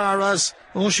gets it as far as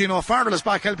Oshino Farrell is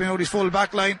back helping out his full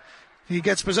back line. He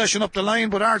gets possession up the line,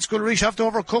 but Art School Reach have to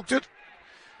overcooked it.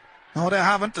 No, they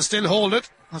haven't. They still hold it.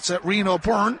 That's at Reno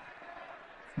Byrne.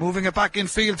 Moving it back in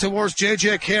field towards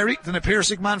JJ Carey. Then a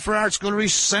piercing man for Art School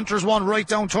Reach. Centres one right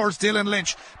down towards Dylan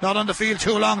Lynch. Not on the field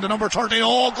too long. The number 13.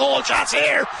 Oh, goal chance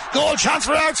here. Goal chance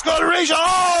for Art School Reach.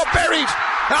 Oh, buried.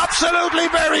 Absolutely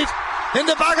buried. In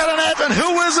the back of the net. And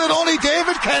who is it? Only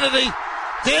David Kennedy.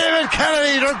 David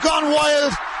Kennedy. They're gone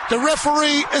wild. The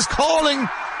referee is calling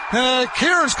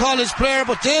Kieran's College player,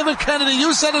 but David Kennedy,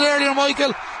 you said it earlier,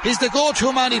 Michael, he's the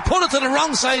go-to man. He put it to the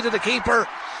wrong side of the keeper.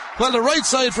 Well, the right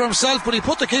side for himself, but he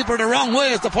put the keeper the wrong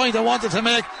way is the point I wanted to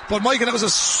make. But Michael, it was a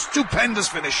stupendous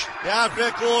finish. Yeah,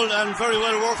 great goal and very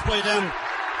well worked by them.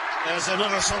 There's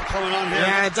another sub coming on here.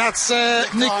 Yeah, that's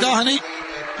Nick Doheny.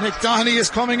 Nick Doheny is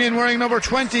coming in wearing number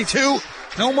 22.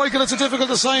 No, Michael, it's a difficult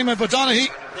assignment, but Doheny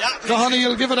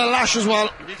will give it a lash as well.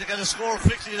 We need to get a score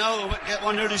quickly now and get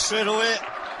one nearly straight away.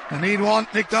 I need one.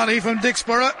 Nick Doheny from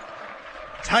Dixborough.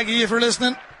 Taggy, if you're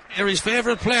listening, you're his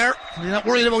favourite player. He's not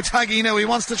worried about Taggy now. He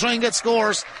wants to try and get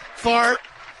scores for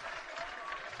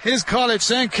his college,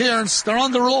 St. Kieran's. They're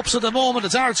on the ropes at the moment.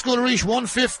 It's Art School Reach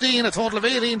 115, a total of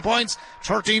 18 points.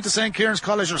 13 to St. Kieran's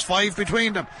College. There's 5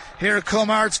 between them. Here come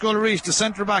Art School Reach, the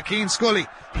centre back, Keane Scully.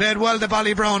 Played well, the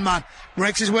Ballybrown man.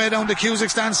 Breaks his way down the Cusack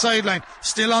stand sideline.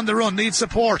 Still on the run, needs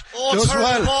support. Does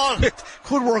well. Ball. It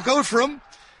could work out for him.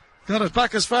 Got it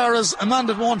back as far as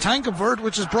Amanda Vaughan Tankenford,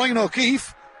 which is Brian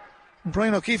O'Keefe. And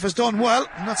Brian O'Keefe has done well,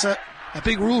 and that's a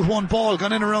big Route 1 ball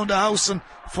gone in around the house, and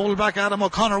full-back Adam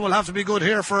O'Connor will have to be good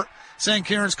here for St.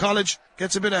 Kieran's College.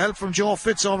 Gets a bit of help from Joe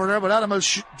Fitz over there, but Adam will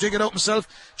jig it out himself.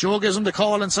 Joe gives him the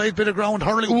call inside, bit of ground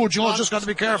hurling. Oh, Joe's just got to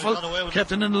be careful.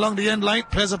 Kept it in along the end line,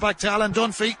 plays it back to Alan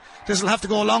Dunphy. This will have to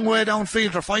go a long way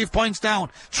downfield. They're 5 points down.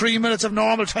 3 minutes of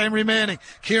normal time remaining.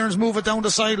 Kieran's move it down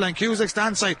the sideline. Cusack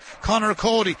stand side. Connor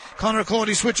Cody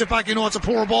switch it back. You know it's a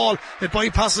poor ball. It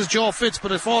bypasses Joe Fitz,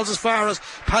 but it falls as far as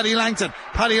Paddy Langton.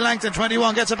 Paddy Langton,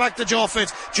 21, gets it back to Joe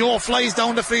Fitz. Joe flies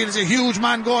down the field. He's a huge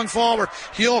man going forward.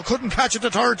 Joe couldn't catch it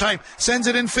the third time. Sends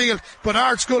it in field, but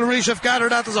Art School Reach have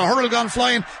gathered that. There's a hurl gone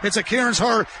flying. It's a Kieran's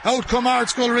hurl. Out come Art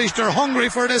School Reach. They're hungry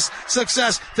for this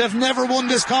success. They've never won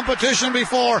this competition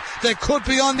before. They could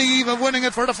be on the eve of winning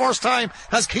it for the first time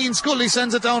as Keane Scully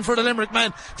sends it down for the Limerick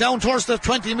men, down towards the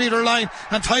 20-metre line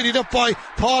and tidied up by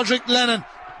Padraig Lennon.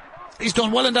 He's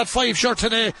done well in that 5 shot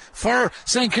today for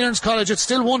St. Kieran's College. It's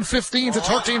still 1-15 to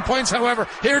 13 points, however.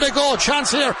 Here they go.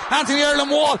 Chance here. Anthony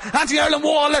Ireland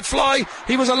Wall let fly.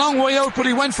 He was a long way out, but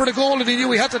he went for the goal and he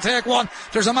knew he had to take one.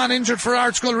 There's a man injured for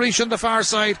Ardscoil Reach on the far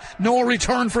side. No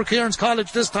return for Kieran's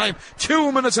College this time.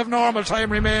 2 minutes of normal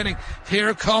time remaining.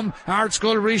 Here come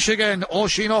Ardscoil Reach again.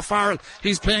 Oisin O'Farrell.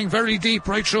 He's playing very deep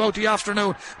right throughout the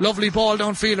afternoon. Lovely ball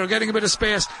downfield. They're getting a bit of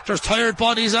space. There's tired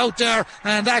bodies out there,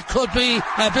 and that could be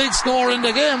a big score in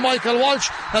the game, Michael Walsh,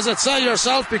 as it say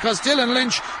yourself, because Dylan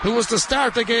Lynch, who was to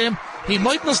start the game, he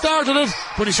mightn't have started it,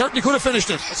 but he certainly could have finished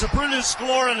it. It's a brilliant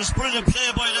score and it's brilliant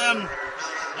play by them.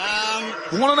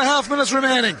 1.5 minutes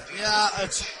remaining. Yeah,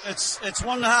 it's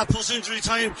 1.5 plus injury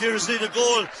time. Kieran's need a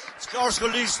goal.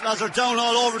 Ardscoil Reach lads are down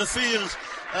all over the field,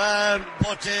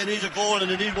 but they need a goal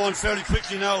and they need one fairly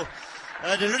quickly now.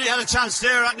 They really had a chance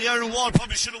there. Anthony Ireland Wall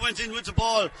probably should have went in with the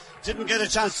ball. Didn't get a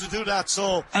chance to do that.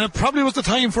 So, and it probably was the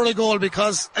time for a goal,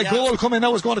 because a goal coming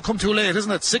now is going to come too late,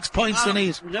 isn't it? 6 points they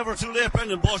need. Never too late,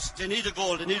 Brendan, but they need a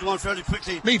goal. They need one fairly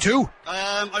quickly. Me too.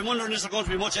 I'm wondering, is there going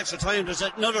to be much extra time? There's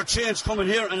another change coming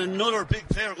here and another big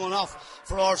player going off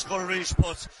for Ardscoil Reach,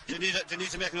 but they need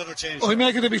to make another change. I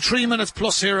make it to be 3 minutes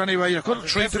plus here anyway. You couldn't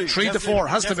 3 to 4.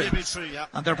 Has to be. 3, yeah.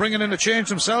 And they're bringing in a change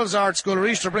themselves, Ardscoil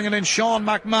Reach. They're bringing in Sean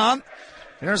McMahon.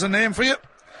 There's a name for you.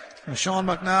 And Sean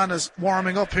McMahon is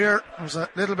warming up here. There's a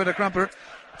little bit of cramper.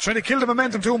 Trying to kill the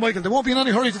momentum too, Michael. They won't be in any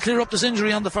hurry to clear up this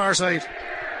injury on the far side.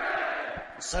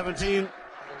 17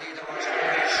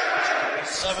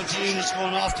 is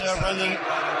going off there, Brendan.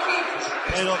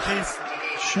 Payne O'Keefe.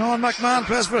 Sean McMahon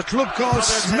plays for a club called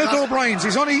Smith O'Brien's.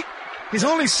 He's only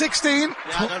 16.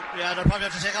 Yeah, they'll probably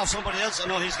have to take off somebody else. I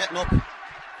know he's getting up.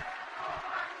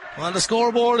 Well, the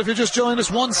scoreboard, if you just joined us,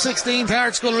 1-16 to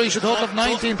Ardscoil Reach, a total of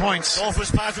 19 points. So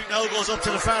Fitzpatrick now goes up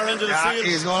to the far end of the field.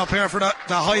 He's going up here for the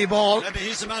high ball. Maybe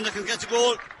he's the man that can get the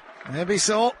goal. Maybe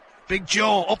so. Big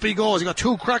Joe, up he goes. He got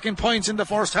 2 cracking points in the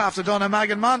first half to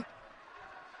Donegal, man.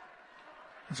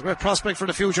 It's a great prospect for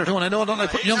the future too, and I know I don't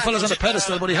like putting young fellas on a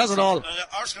pedestal, but he has it all.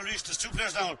 Ardscoil Reach, there's 2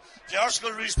 players down. The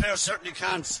Ardscoil Reach players certainly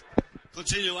can't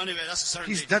continue anyway, that's a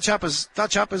certainty. That chap is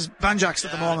banjaxed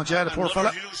at the moment, the poor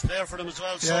fella. Huge player for them as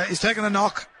well. Yeah, he's taking a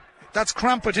knock. That's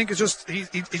cramp, I think. It's just he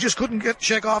just couldn't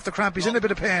shake off the cramp. He's in a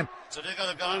bit of pain. So they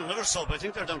got to go on another sub. I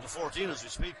think they're down to 14 as we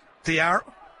speak. They are.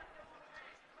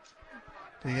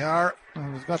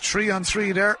 We've got 3 on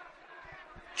 3 there.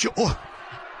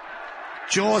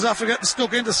 Joe's after getting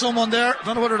stuck into someone there. I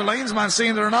don't know whether the linesman's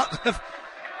seen it or not.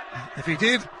 If he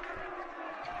did,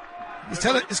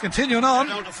 he's continuing on.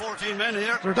 They're down to 14 men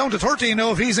here. They're down to 13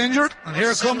 now if he's injured. And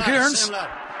here come Kieran's.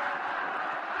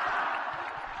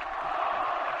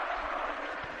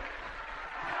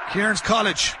 Kieran's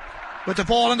College with the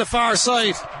ball on the far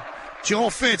side. Joe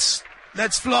Fitz.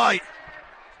 Let's fly.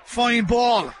 Fine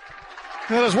ball.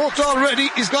 Well, it's worked already.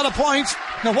 He's got a point.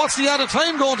 Now, what's the added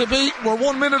time going to be? We're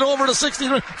 1 minute over the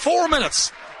 60. 4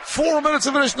 minutes. 4 minutes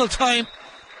of additional time.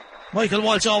 Michael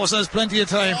Walsh always has plenty of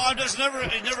time. Oh, there's never,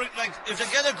 like, if they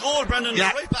get a goal, Brendan,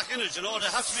 they're right back in it, you know. They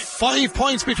have to be 5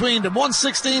 points between them.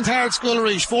 1-16 to Ardscoil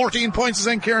Reach, 14 points is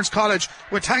in Kieran's College,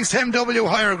 with thanks to MW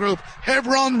Hire Group,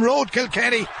 Hebron, Road,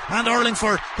 Kilkenny, and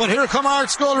Urlingford. But here come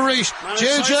Ardscoil Reach.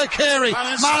 JJ Carey,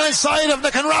 man inside of them.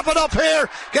 They can wrap it up here.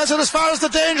 Gets it as far as the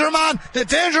danger man. The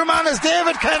danger man is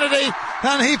David Kennedy,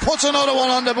 and he puts another one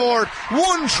on the board.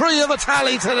 1-3 of a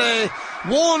tally today.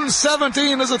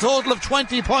 1-17 is a total of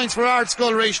 20 points for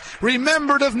Ardscoil Reach.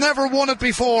 Remember, they've never won it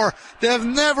before. They've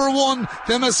never won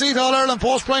the Mesita All-Ireland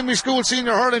Post-Primary School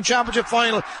Senior Hurling Championship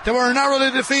Final. They were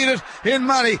narrowly defeated in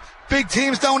Mali. Big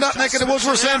teams down that neck of the woods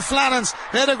were St. Flannan's.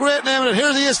 They had a great name in it.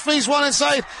 Here he is, Feast one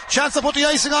inside. Chance to put the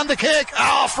icing on the cake.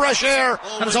 Fresh air.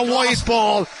 And it's a wide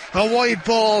ball. A wide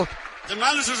ball. The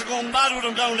managers are going mad with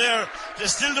them down there. They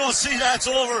still don't see that it's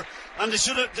over. And they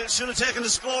should have taken the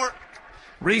score.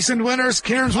 Recent winners,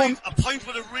 Kieran's won. A point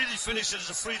would have really finished it as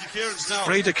a free to Kieran's now.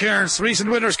 Free to Kieran's. Recent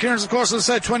winners, Kieran's, of course, as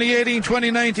I said,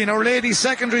 2018-2019. Our Ladies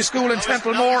Secondary School in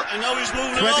Templemore. And now he's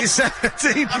moving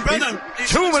 2017. And Brendan,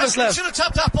 2 minutes left. He should have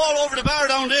tapped that ball over the bar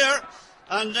down there.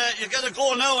 And you get a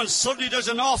goal now, and suddenly there's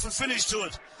an awful finish to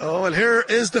it. Oh, well, here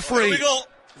is the free.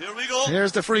 Here we go.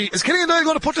 Here's the free. Is Killian Doyle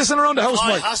going to put this in around the house,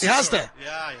 Mike? He has to.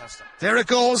 Yeah, he has to. There it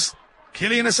goes.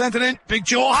 Killian is sent it in. Big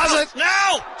Joe has it.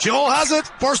 Now! Joe has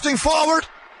it. Bursting forward.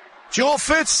 Joe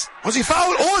Fitz. Was he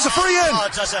fouled? Oh, it's a free in. Oh,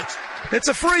 that's it. It's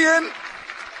a free in.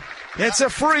 It's a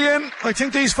free in. I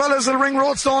think these fellas will ring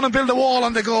Roadstone and build a wall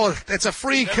on the goal. It's a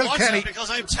free Kilkenny. Because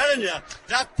I'm telling you,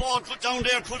 that ball put down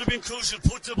there could have been crucial.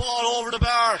 Put the ball over the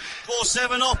bar, go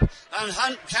 7 up,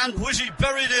 and can Whitty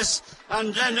bury this,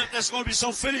 and then there's going to be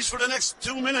some finish for the next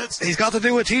 2 minutes. He's got to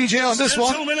do a TJ on this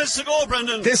one. 2 minutes to go,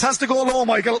 Brendan. This has to go low,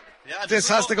 Michael. Yeah, this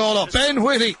has to go low. Ben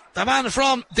Whitty, the man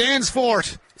from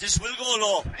Danesfort. This will go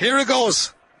low. Here it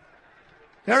goes.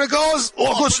 There it goes.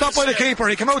 Oh, good stop by the keeper.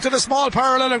 He came out to the small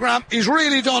parallelogram. He's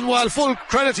really done well. Full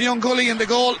credit to young Gully in the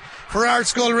goal for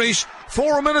Ardscoil Reach.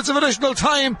 4 minutes of additional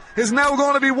time is now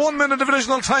going to be 1 minute of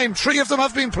additional time. 3 of them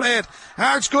have been played.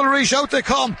 Ardscoil Reach, out they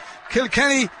come.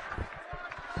 Kilkenny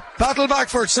battle back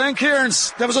for St.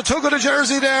 Kieran's. There was a tug of the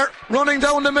jersey there. Running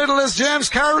down the middle is James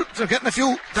Carroll. They're getting a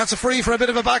few. That's a free for a bit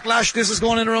of a backlash. This is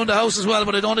going in around the house as well,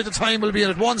 but I don't think the time will be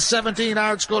at 1:17.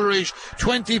 Ardscoil Reach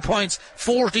 20 points,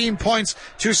 14 points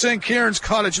to St. Kieran's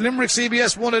College. Limerick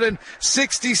CBS won it in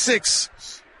 66.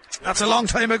 That's a long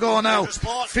time ago now.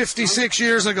 56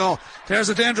 years ago. There's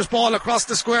a dangerous ball across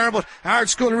the square, but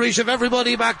Ardscoil Reach have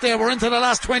everybody back there. We're into the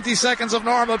last 20 seconds of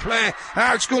normal play.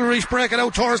 Ardscoil Reach break it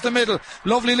out towards the middle.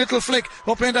 Lovely little flick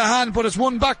up into hand, but it's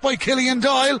won back by Killian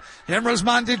Doyle. The Emeralds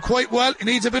man did quite well. He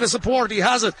needs a bit of support. He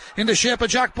has it in the shape of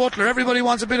Jack Butler. Everybody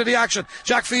wants a bit of the action.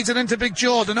 Jack feeds it into Big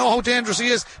Joe. They know how dangerous he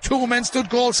is. 2 men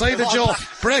stood goal side of Joe.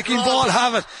 Breaking ball,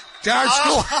 have it.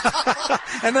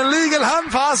 Ardscoil. An illegal hand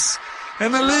pass.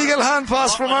 An illegal hand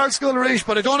pass from Ardscoil Reach,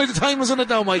 but I don't think the time was on it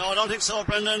now, Mike. No, I don't think so,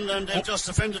 Brendan, and they've just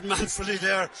defended manfully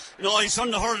there. You know, he's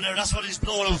on the hurl there, that's what he's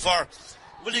blowing him for.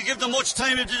 Will he give them much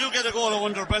time if they do get a goal, I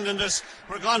wonder, Brendan?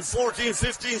 We're gone 14,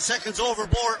 15 seconds over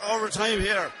time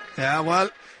here. Yeah, well,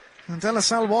 and De La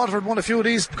Salle Waterford won a few of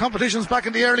these competitions back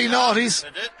in the early noughties.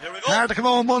 Here we go. Hard to come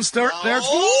on Munster.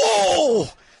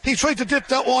 He tried to dip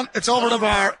that one. It's over the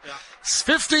bar. Yeah.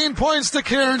 15 points to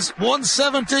Cairns,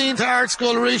 117 to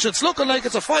Ardscoil Reach. It's looking like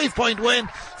it's a 5-point win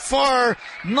for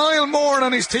Niall Moore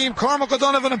and his team. Cormac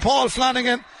O'Donovan and Paul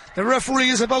Flanagan. The referee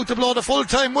is about to blow the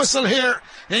full-time whistle here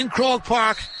in Croke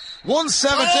Park.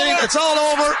 117, it's all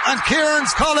over, and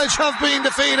Cairns College have been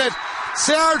defeated.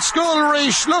 See Ardscoil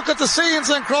Reach, look at the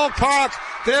scenes in Croke Park.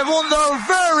 They've won their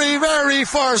very, very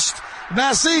first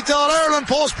Nasita All-Ireland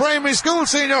Post-Primary School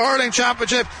Senior Hurling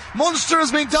Championship. Munster has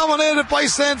been dominated by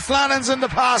St. Flannan's in the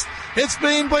past. It's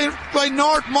been by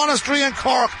North Monastery and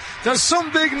Cork. There's some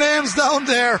big names down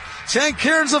there. St.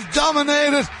 Kieran's have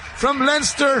dominated from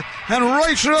Leinster and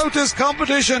right throughout this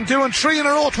competition, doing 3 in a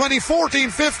row, 2014,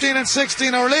 15 and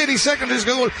 16. Our Lady Secondary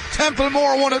School,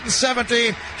 Templemore won it in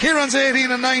 17, Kieran's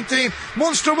 18 and 19.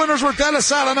 Munster winners were De La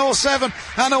Salle in 07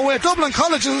 and 08. Dublin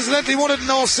College incidentally won it in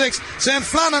 06. St.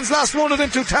 Flannan's last won it in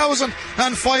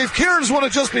 2005. Kieran's won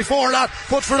it just before that,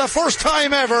 but for the first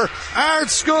time ever,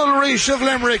 Ardscoil Reach of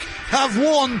Limerick have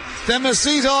won the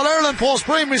Mesita All-Ireland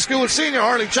Post-Primary School Senior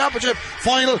Hurling Championship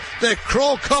final. The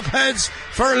Croke Cup heads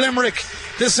for Limerick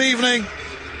this evening.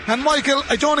 And Michael,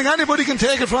 I don't think anybody can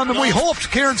take it from them. No. We hoped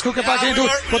Kieran's could get back into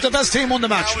it, but the best team won the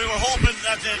match. We were hoping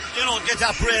that they'd get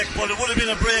that break, but it would have been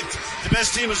a break. The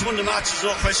best team has won the match, there's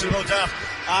no question about that.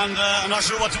 And I'm not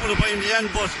sure what they would have been in the end,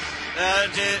 but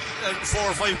 4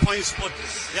 or 5 points, but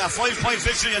 5-point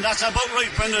victory, and that's about right,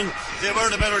 Brendan. They were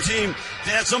the better team.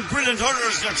 They had some brilliant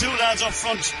hurlers. Their 2 lads up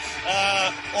front,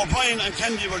 O'Brien and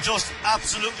Kennedy, were just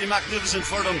absolutely magnificent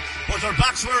for them, but their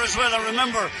backs were as well. I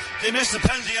remember they missed a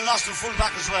penalty and lost their full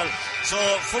back as well, so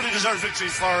fully deserved victory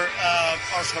for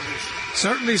Ardscoil Reach.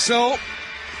 Certainly so.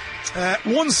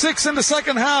 1-6 in the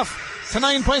second half to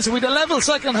 9 points. We had a level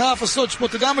second half as such,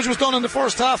 but the damage was done in the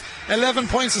first half. 11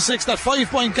 points to 6. That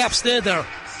 5-point gap stayed there,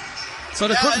 so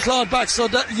they couldn't claw it back. So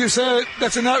that, you say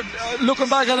that's looking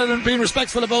back at it and being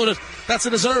respectful about it, that's a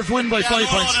deserved win by 5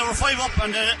 points. They were 5 up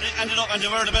and they ended up, and they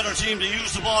were the better team. They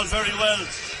used the ball very well.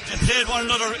 They played one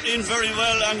another in very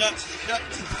well, and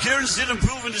Kieran's did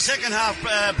improve in the second half,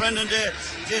 Brendan. They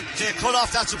cut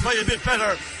off that supply a bit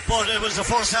better, but it was the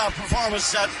first half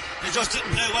performance that they just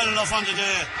didn't play well enough on the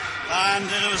day, and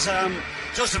it was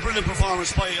just a brilliant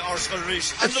performance by Ardscoil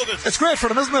Reach. And look, it's great for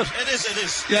them, isn't it? It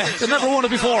is. Yeah, they've never won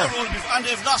it before. And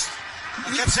they've lost.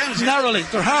 I kept saying it. Narrowly.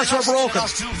 Their hearts were broken. They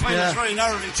lost 2 finals very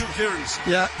narrowly, 2 Kieran's.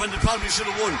 Yeah. When they probably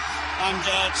should have won. And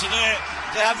today,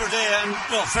 they have their day, and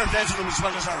fair play to them as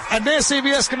well deserved. And they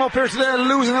CBS came up here today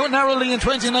losing out narrowly in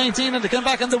 2019, and they came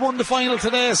back and they won the final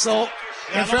today. So,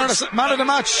 in fairness, man of the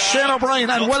match, Shane O'Brien,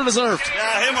 and well deserved.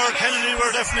 Yeah, him or Kennedy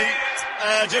were definitely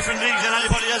different leagues than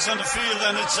anybody else on the field,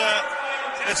 and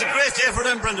it's a great day for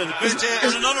them, Brendan. Great day,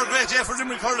 and another great day for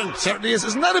Limerick hurling. Certainly is.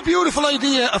 Isn't that a beautiful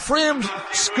idea? A framed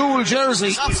school jersey.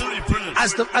 It's absolutely brilliant.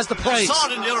 As the prize. I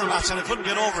saw it in the other match and I couldn't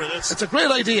get over it. It's a great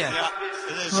idea. Yeah,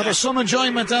 it is. There's some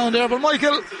enjoyment down there. But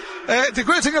Michael, The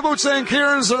great thing about St.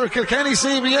 Kieran's or Kilkenny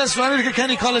CBS or any of the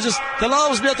Kilkenny colleges, they'll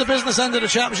always be at the business end of the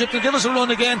championship. They'll give us a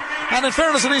run again. And in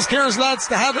fairness to these Kieran's lads,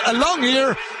 they had a long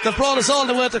year. They've brought us all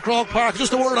the way to Croke Park.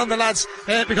 Just a word on the lads,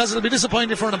 because it'll be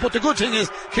disappointing for them. But the good thing is,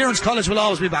 Kieran's College will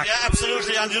always be back. Yeah,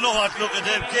 absolutely. And you know what? Look, they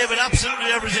gave it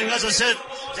absolutely everything. As I said,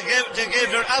 they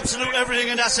gave their absolute everything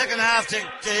in that second half. They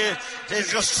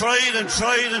just tried and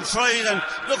tried and tried. And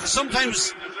look,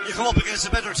 sometimes you come up against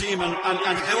a better team, and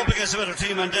they came up against a better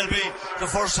team, and they'll be the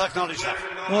first to acknowledge that.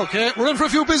 Okay, we're in for a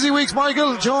few busy weeks,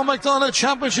 Michael. Joe McDonagh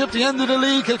Championship, the end of the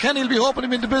league. Kilkenny will be hoping to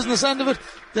be in the business end of it.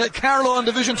 The Carlow in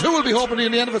Division 2 will be hoping to be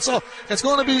in the end of it. So it's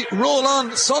going to be roll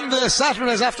on Sunday,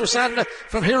 Saturdays after Saturday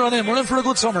from here on in. We're in for a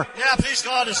good summer. Yeah, please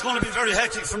God, it's going to be very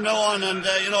hectic from now on, and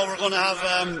we're going to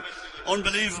have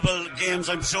unbelievable games,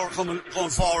 I'm sure, going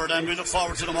forward, and we look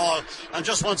forward to them all. And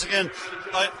just once again,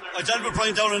 I dealt with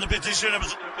Brian Dowland a bit this year.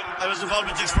 I was involved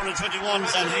with Dicksboro in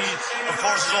 21s, and he, of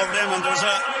course, is over them, and there's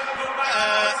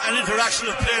an interaction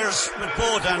of players with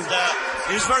both, and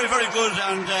he's very, very good,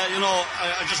 and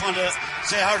I just want to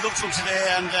say hard luck to him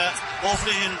today, and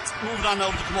hopefully he'll move on now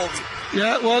to the Camogie.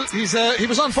 Yeah, well, he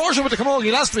was unfortunate with the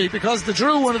Camogie last week because they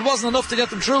drew and it wasn't enough to get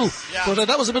them through. Yeah. But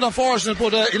that was a bit unfortunate.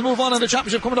 But he'll move on in the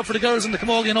championship coming up for the girls in the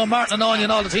Camogie. Martin and Anya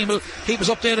and all the team will keep us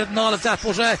updated and all of that.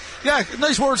 But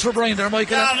nice words for Brian there,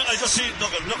 Michael. Yeah, I just see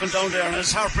looking down there, and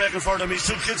it's heartbreaking for them. His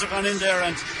two kids have gone in there,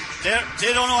 and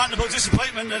they don't know anything about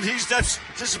disappointment, and he's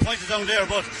disappointed down there.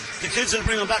 But the kids will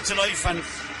bring him back to life, and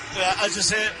as I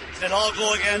say, they'll all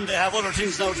go again. They have other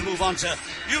things now to move on to.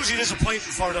 Usually disappointing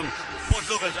for them. But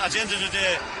look, at the end of the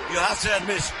day, you have to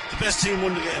admit the best team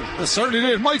won the game. It certainly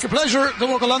did. Mike, a pleasure to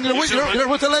work along you. You're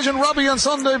with the legend Robbie on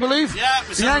Sunday, I believe. Yeah,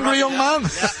 the angry young man.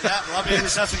 Yeah, Robbie and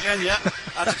myself again, yeah.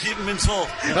 Have to keep him in tow.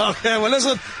 Okay, well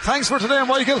listen, thanks for today,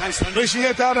 Michael. Thanks,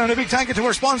 appreciate that, and a big thank you to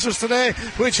our sponsors today,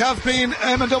 which have been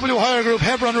M&W Hire Group,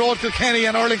 Hebron Road, Kilkenny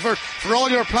and Urlingford, for all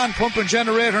your plant pump and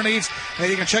generator needs.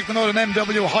 You can check them out on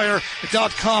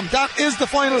mwhire.com. That is the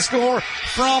final score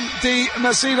from the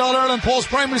Macedo All-Ireland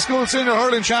Post-Primary School Senior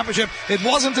Hurling Championship. It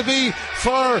wasn't to be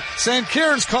for St.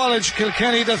 Kieran's College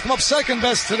Kilkenny. They've come up second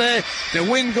best today. The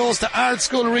win goes to Art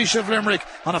School Reach of Limerick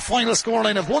on a final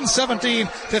scoreline of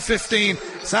 117-15.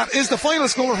 So that is the final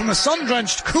score from a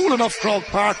sun-drenched, cool enough Croke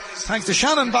Park. Thanks to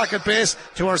Shannon back at base,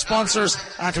 to our sponsors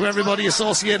and to everybody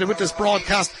associated with this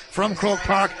broadcast from Croke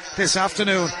Park this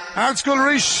afternoon. Art School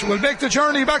Reach will make the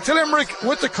journey back to Limerick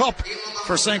with the cup.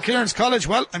 For St. Kieran's College,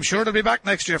 well, I'm sure they'll be back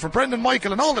next year. For Brendan,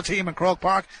 Michael and all the team in Croke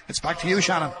Park, it's back to you,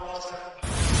 Shannon.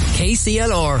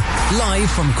 KCLR, live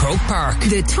from Croke Park.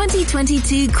 The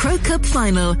 2022 Croke Cup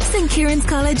Final, St. Kieran's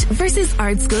College versus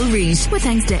Art School Reach, with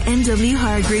thanks to NW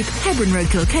Hire Group, Hebron Road,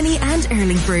 Kilkenny and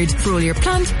Urlingford. For all your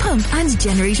plant, pump and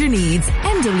generator needs,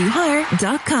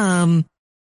 nwhire.com.